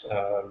produce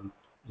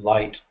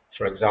light,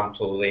 for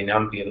example, in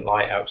ambient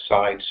light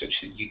outside, such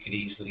that you could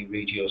easily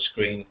read your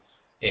screen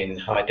in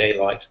high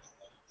daylight.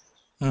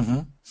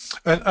 Mm-hmm.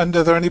 And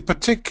are there any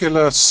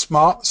particular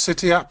smart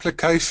city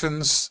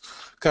applications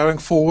going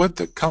forward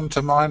that come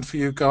to mind for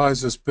you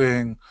guys as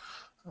being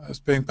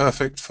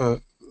perfect for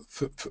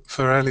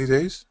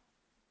LEDs?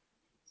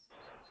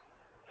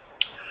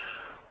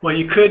 Well,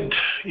 you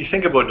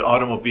think about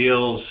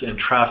automobiles and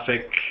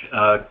traffic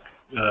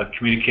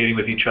communicating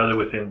with each other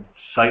within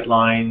sight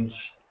lines,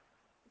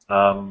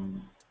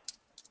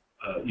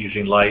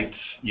 using lights.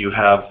 You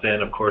have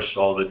then, of course,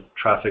 all the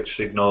traffic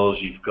signals.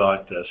 You've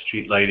got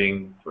street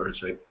lighting, or as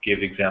I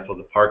gave the example of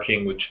the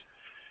parking, which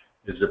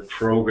is a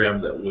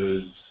program that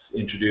was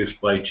introduced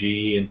by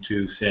GE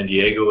into San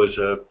Diego as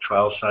a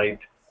trial site.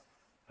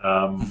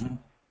 Mm-hmm.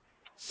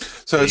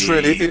 So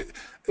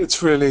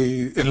it's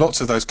really in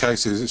lots of those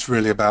cases, it's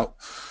really about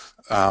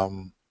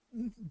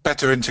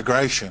better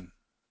integration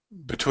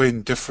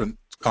between different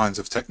kinds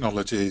of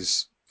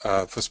technologies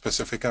for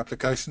specific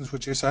applications.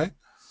 Would you say?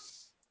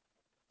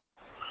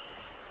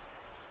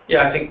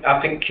 Yeah,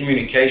 I think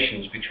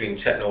communications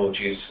between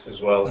technologies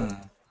as well.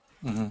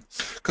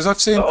 Because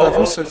I've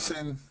also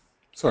seen.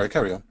 Sorry,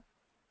 carry on.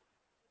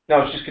 No,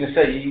 I was just going to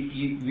say,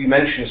 you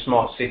mentioned a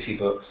smart city,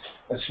 but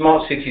a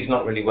smart city is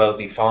not really well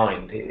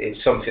defined.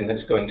 It's something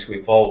that's going to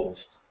evolve,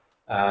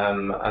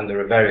 and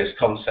there are various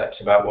concepts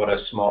about what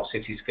a smart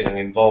city is going to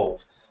involve,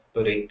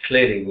 but it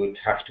clearly would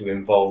have to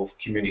involve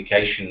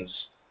communications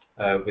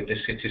with the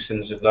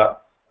citizens of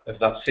that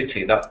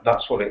city.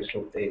 That's what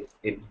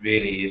it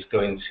really is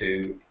going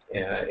to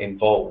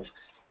involve.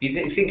 You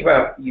think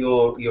about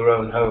your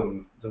own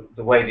home,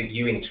 the way that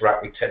you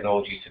interact with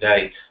technology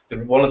today.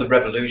 One of the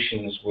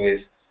revolutions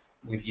with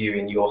you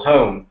in your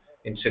home,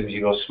 in terms of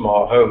your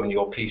smart home and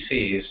your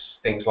PC, is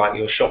things like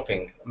your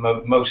shopping.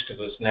 Most of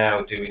us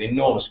now do an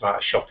enormous amount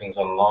of shopping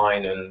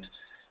online, and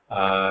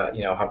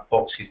have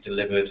boxes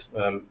delivered.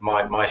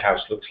 My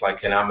house looks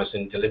like an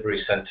Amazon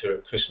delivery center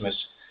at Christmas,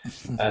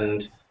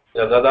 and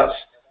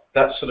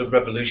that's sort of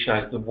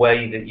revolutionized the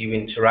way that you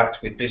interact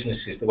with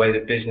businesses, the way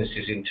that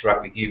businesses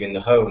interact with you in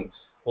the home.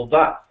 Well,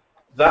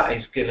 that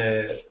is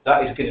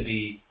gonna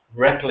be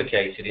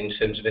replicated in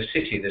terms of a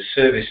city. The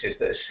services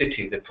that a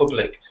city, the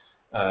public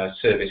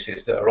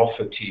services that are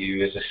offered to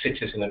you as a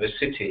citizen of a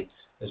city,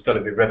 has got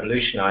to be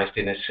revolutionized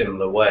in a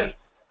similar way.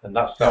 And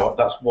that's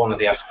one of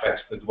the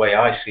aspects of the way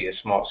I see a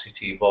smart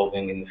city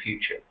evolving in the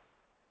future.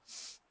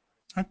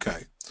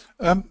 Okay.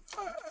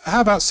 How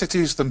about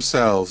cities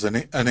themselves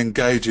and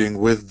engaging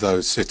with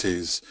those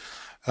cities?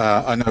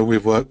 I know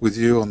we've worked with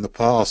you on the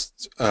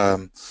past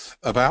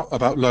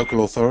about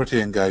local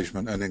authority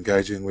engagement and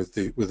engaging with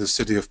the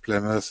city of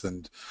Plymouth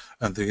and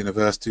the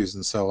universities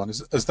and so on.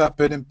 Has that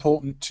been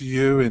important to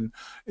you in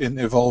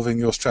evolving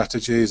your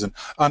strategies and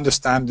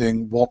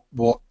understanding what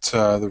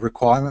the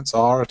requirements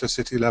are at a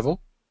city level?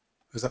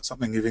 Is that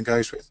something you've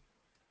engaged with?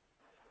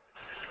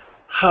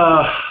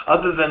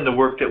 Other than the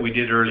work that we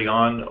did early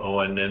on,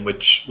 Owen, and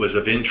which was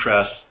of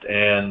interest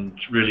and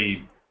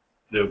really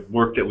the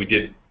work that we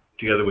did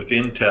together with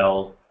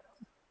Intel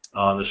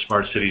on the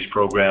Smart Cities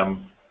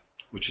program,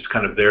 which is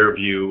kind of their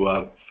view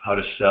of how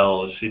to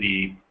sell a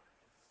city,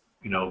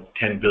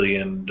 $10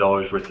 billion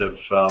worth of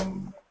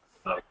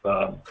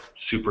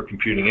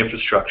supercomputing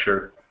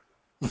infrastructure.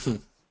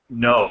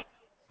 No,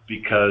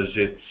 because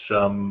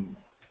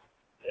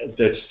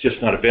that's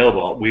just not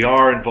available. We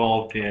are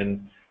involved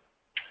in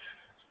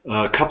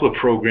a couple of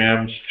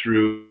programs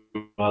through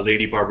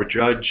Lady Barbara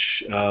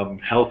Judge,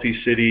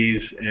 Healthy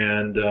Cities,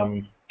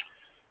 and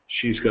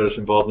she's got us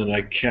involved in,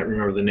 I can't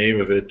remember the name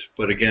of it,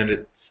 but again,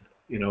 it's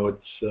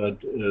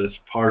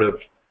part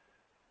of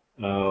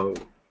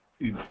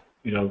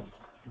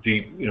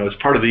it's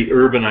part of the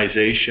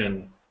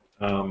urbanization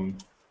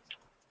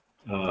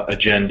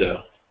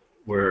agenda,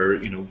 where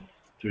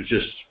there's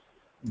just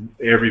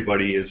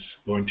everybody is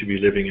going to be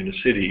living in a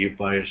city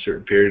by a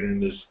certain period,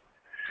 and there's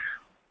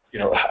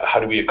how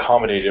do we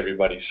accommodate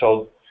everybody?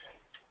 So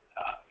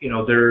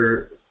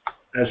there,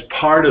 as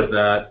part of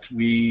that,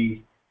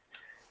 we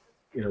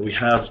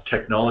have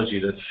technology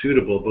that's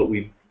suitable, but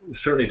we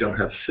certainly don't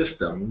have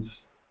systems,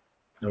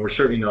 and we're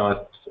certainly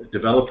not a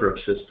developer of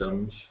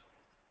systems.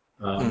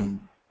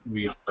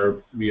 We are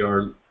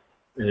an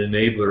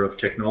enabler of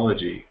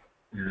technology,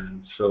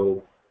 and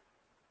so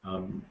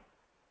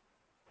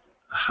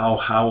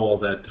how all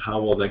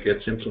that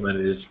gets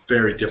implemented is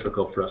very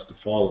difficult for us to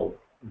follow,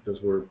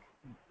 because we're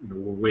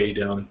way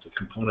down at the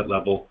component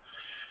level,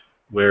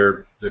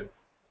 where the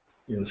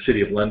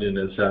City of London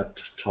is at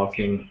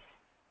talking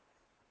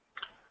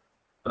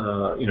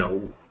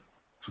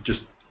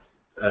just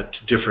at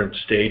different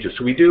stages.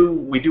 So we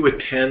do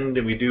attend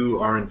and we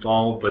are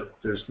involved, but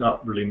there's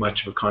not really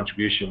much of a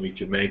contribution we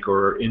can make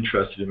or are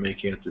interested in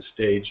making at this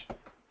stage.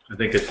 I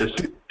think at this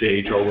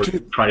stage all we're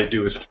trying to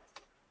do is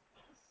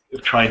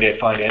trying to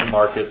find end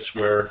markets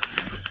where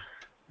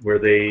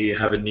they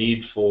have a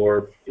need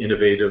for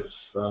innovative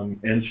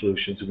end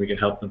solutions, and we can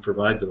help them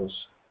provide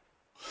those.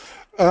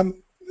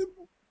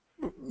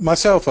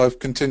 Myself, I've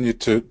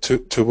continued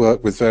to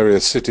work with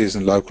various cities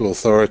and local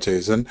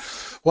authorities, and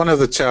one of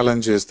the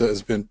challenges that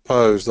has been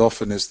posed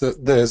often is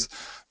that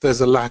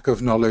there's a lack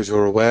of knowledge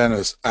or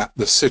awareness at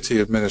the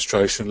city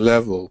administration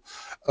level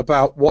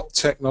about what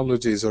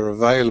technologies are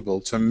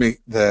available to meet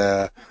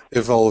their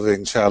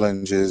evolving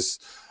challenges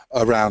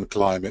around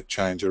climate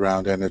change,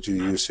 around energy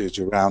usage,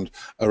 around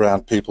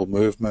people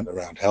movement,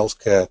 around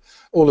healthcare,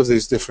 all of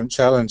these different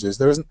challenges.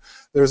 There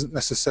isn't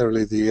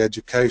necessarily the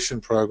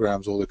education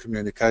programs or the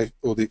communicate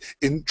or the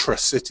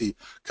intra-city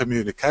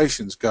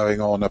communications going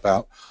on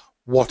about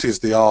what is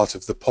the art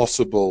of the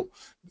possible,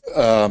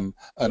 and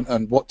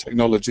what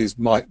technologies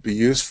might be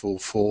useful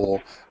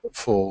for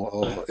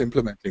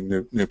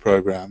implementing new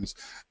programs.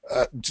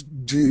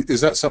 Is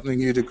that something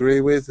you'd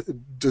agree with?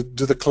 Do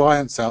the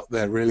clients out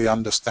there really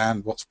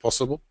understand what's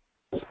possible?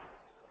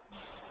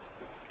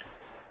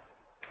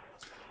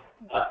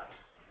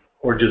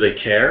 Or do they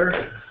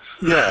care?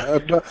 Yeah,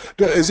 but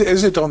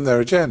is it on their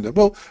agenda?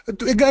 Well,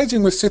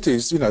 engaging with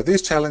cities,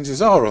 these challenges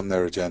are on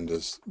their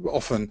agendas.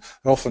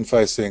 Often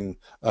facing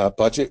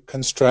budget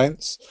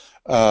constraints.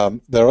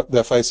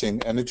 They're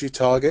facing energy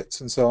targets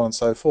and so on and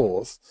so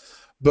forth.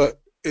 But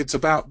it's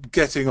about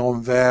getting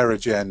on their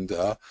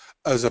agenda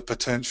as a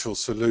potential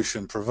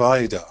solution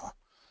provider,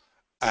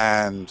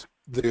 and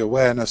the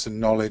awareness and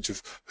knowledge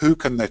of who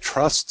can they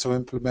trust to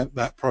implement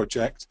that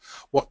project,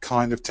 what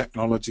kind of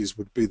technologies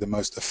would be the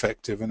most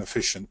effective and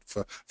efficient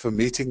for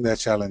meeting their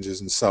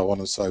challenges, and so on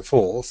and so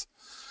forth.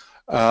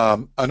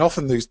 And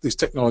often these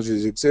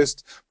technologies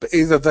exist, but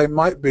either they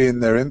might be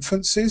in their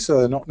infancy, so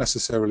they're not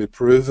necessarily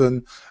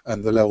proven,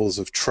 and the levels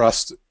of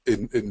trust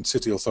in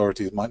city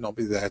authorities might not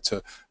be there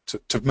to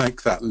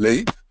make that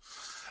leap,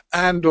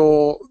 and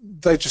or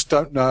they just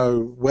don't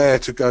know where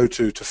to go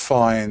to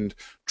find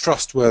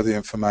trustworthy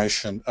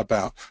information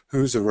about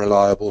who's a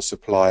reliable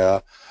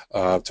supplier,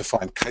 to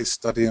find case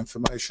study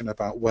information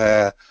about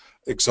where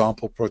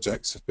example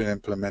projects have been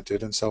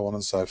implemented, and so on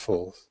and so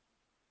forth.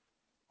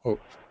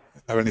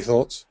 Have any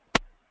thoughts?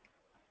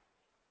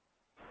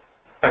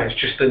 It's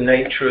just the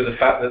nature of the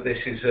fact that this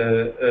is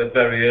a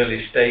very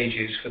early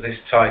stages for this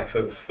type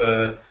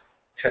of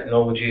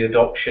technology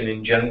adoption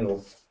in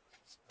general.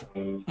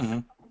 Mm-hmm.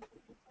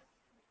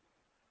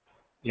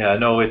 Yeah,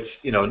 no, it's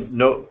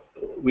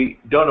we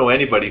don't know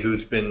anybody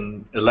who's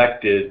been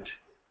elected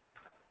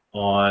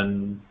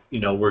on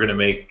we're going to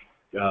make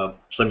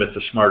Plymouth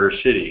a smarter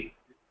city.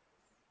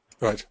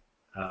 Right.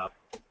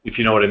 If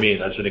you know what I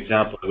mean, as an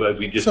example,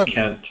 we just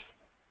can't.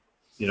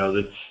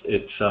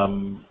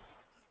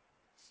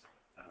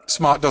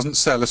 Smart doesn't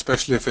sell,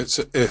 especially if it's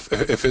at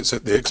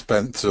the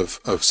expense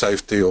of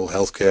safety or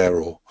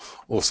healthcare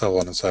or so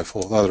on and so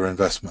forth. Other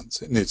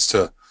investments. It needs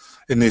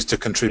to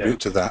contribute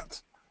to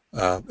that.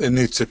 It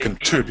needs to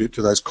contribute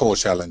to those core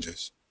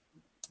challenges.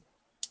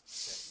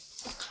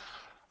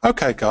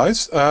 Okay,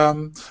 guys.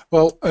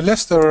 Well,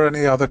 unless there are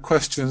any other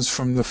questions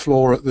from the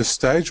floor at this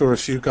stage, or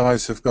if you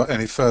guys have got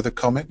any further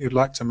comment you'd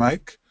like to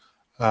make,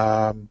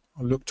 I'll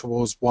look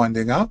towards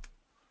winding up.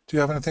 Do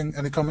you have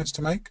any comments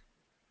to make?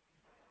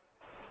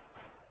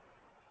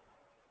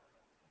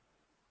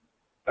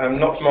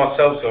 Not from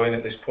ourselves, Owen,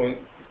 at this point.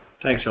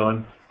 Thanks,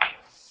 Owen.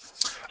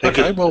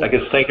 Okay, well, I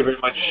guess thank you very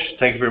much.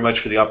 Thank you very much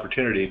for the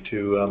opportunity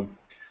to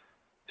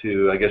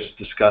I guess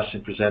discuss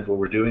and present what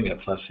we're doing at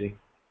FLAFC.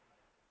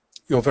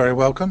 You're very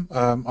welcome.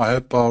 I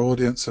hope our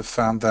audience have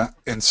found that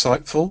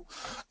insightful.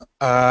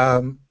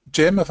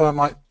 Jim, if I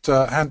might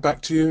hand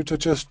back to you to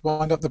just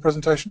wind up the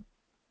presentation.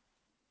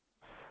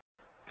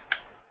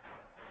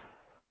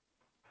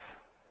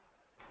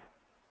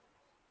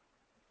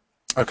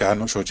 Okay, I'm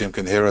not sure Jim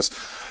can hear us.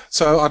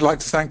 So I'd like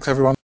to thank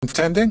everyone for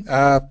attending.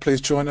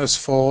 Please join us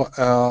for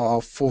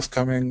our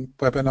forthcoming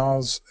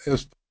webinars.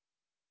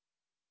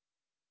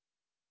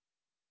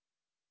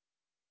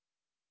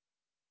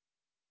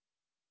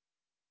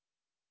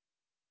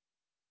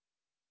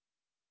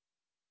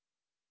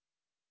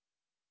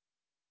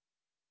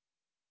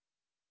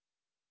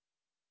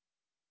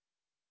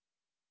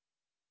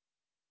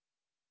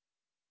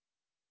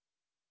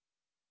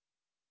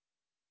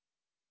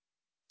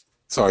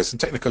 Sorry, some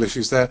technical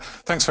issues there.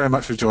 Thanks very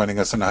much for joining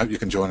us, and I hope you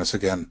can join us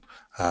again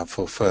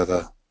for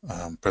further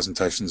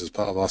presentations as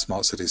part of our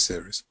Smart Cities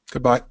series.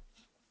 Goodbye.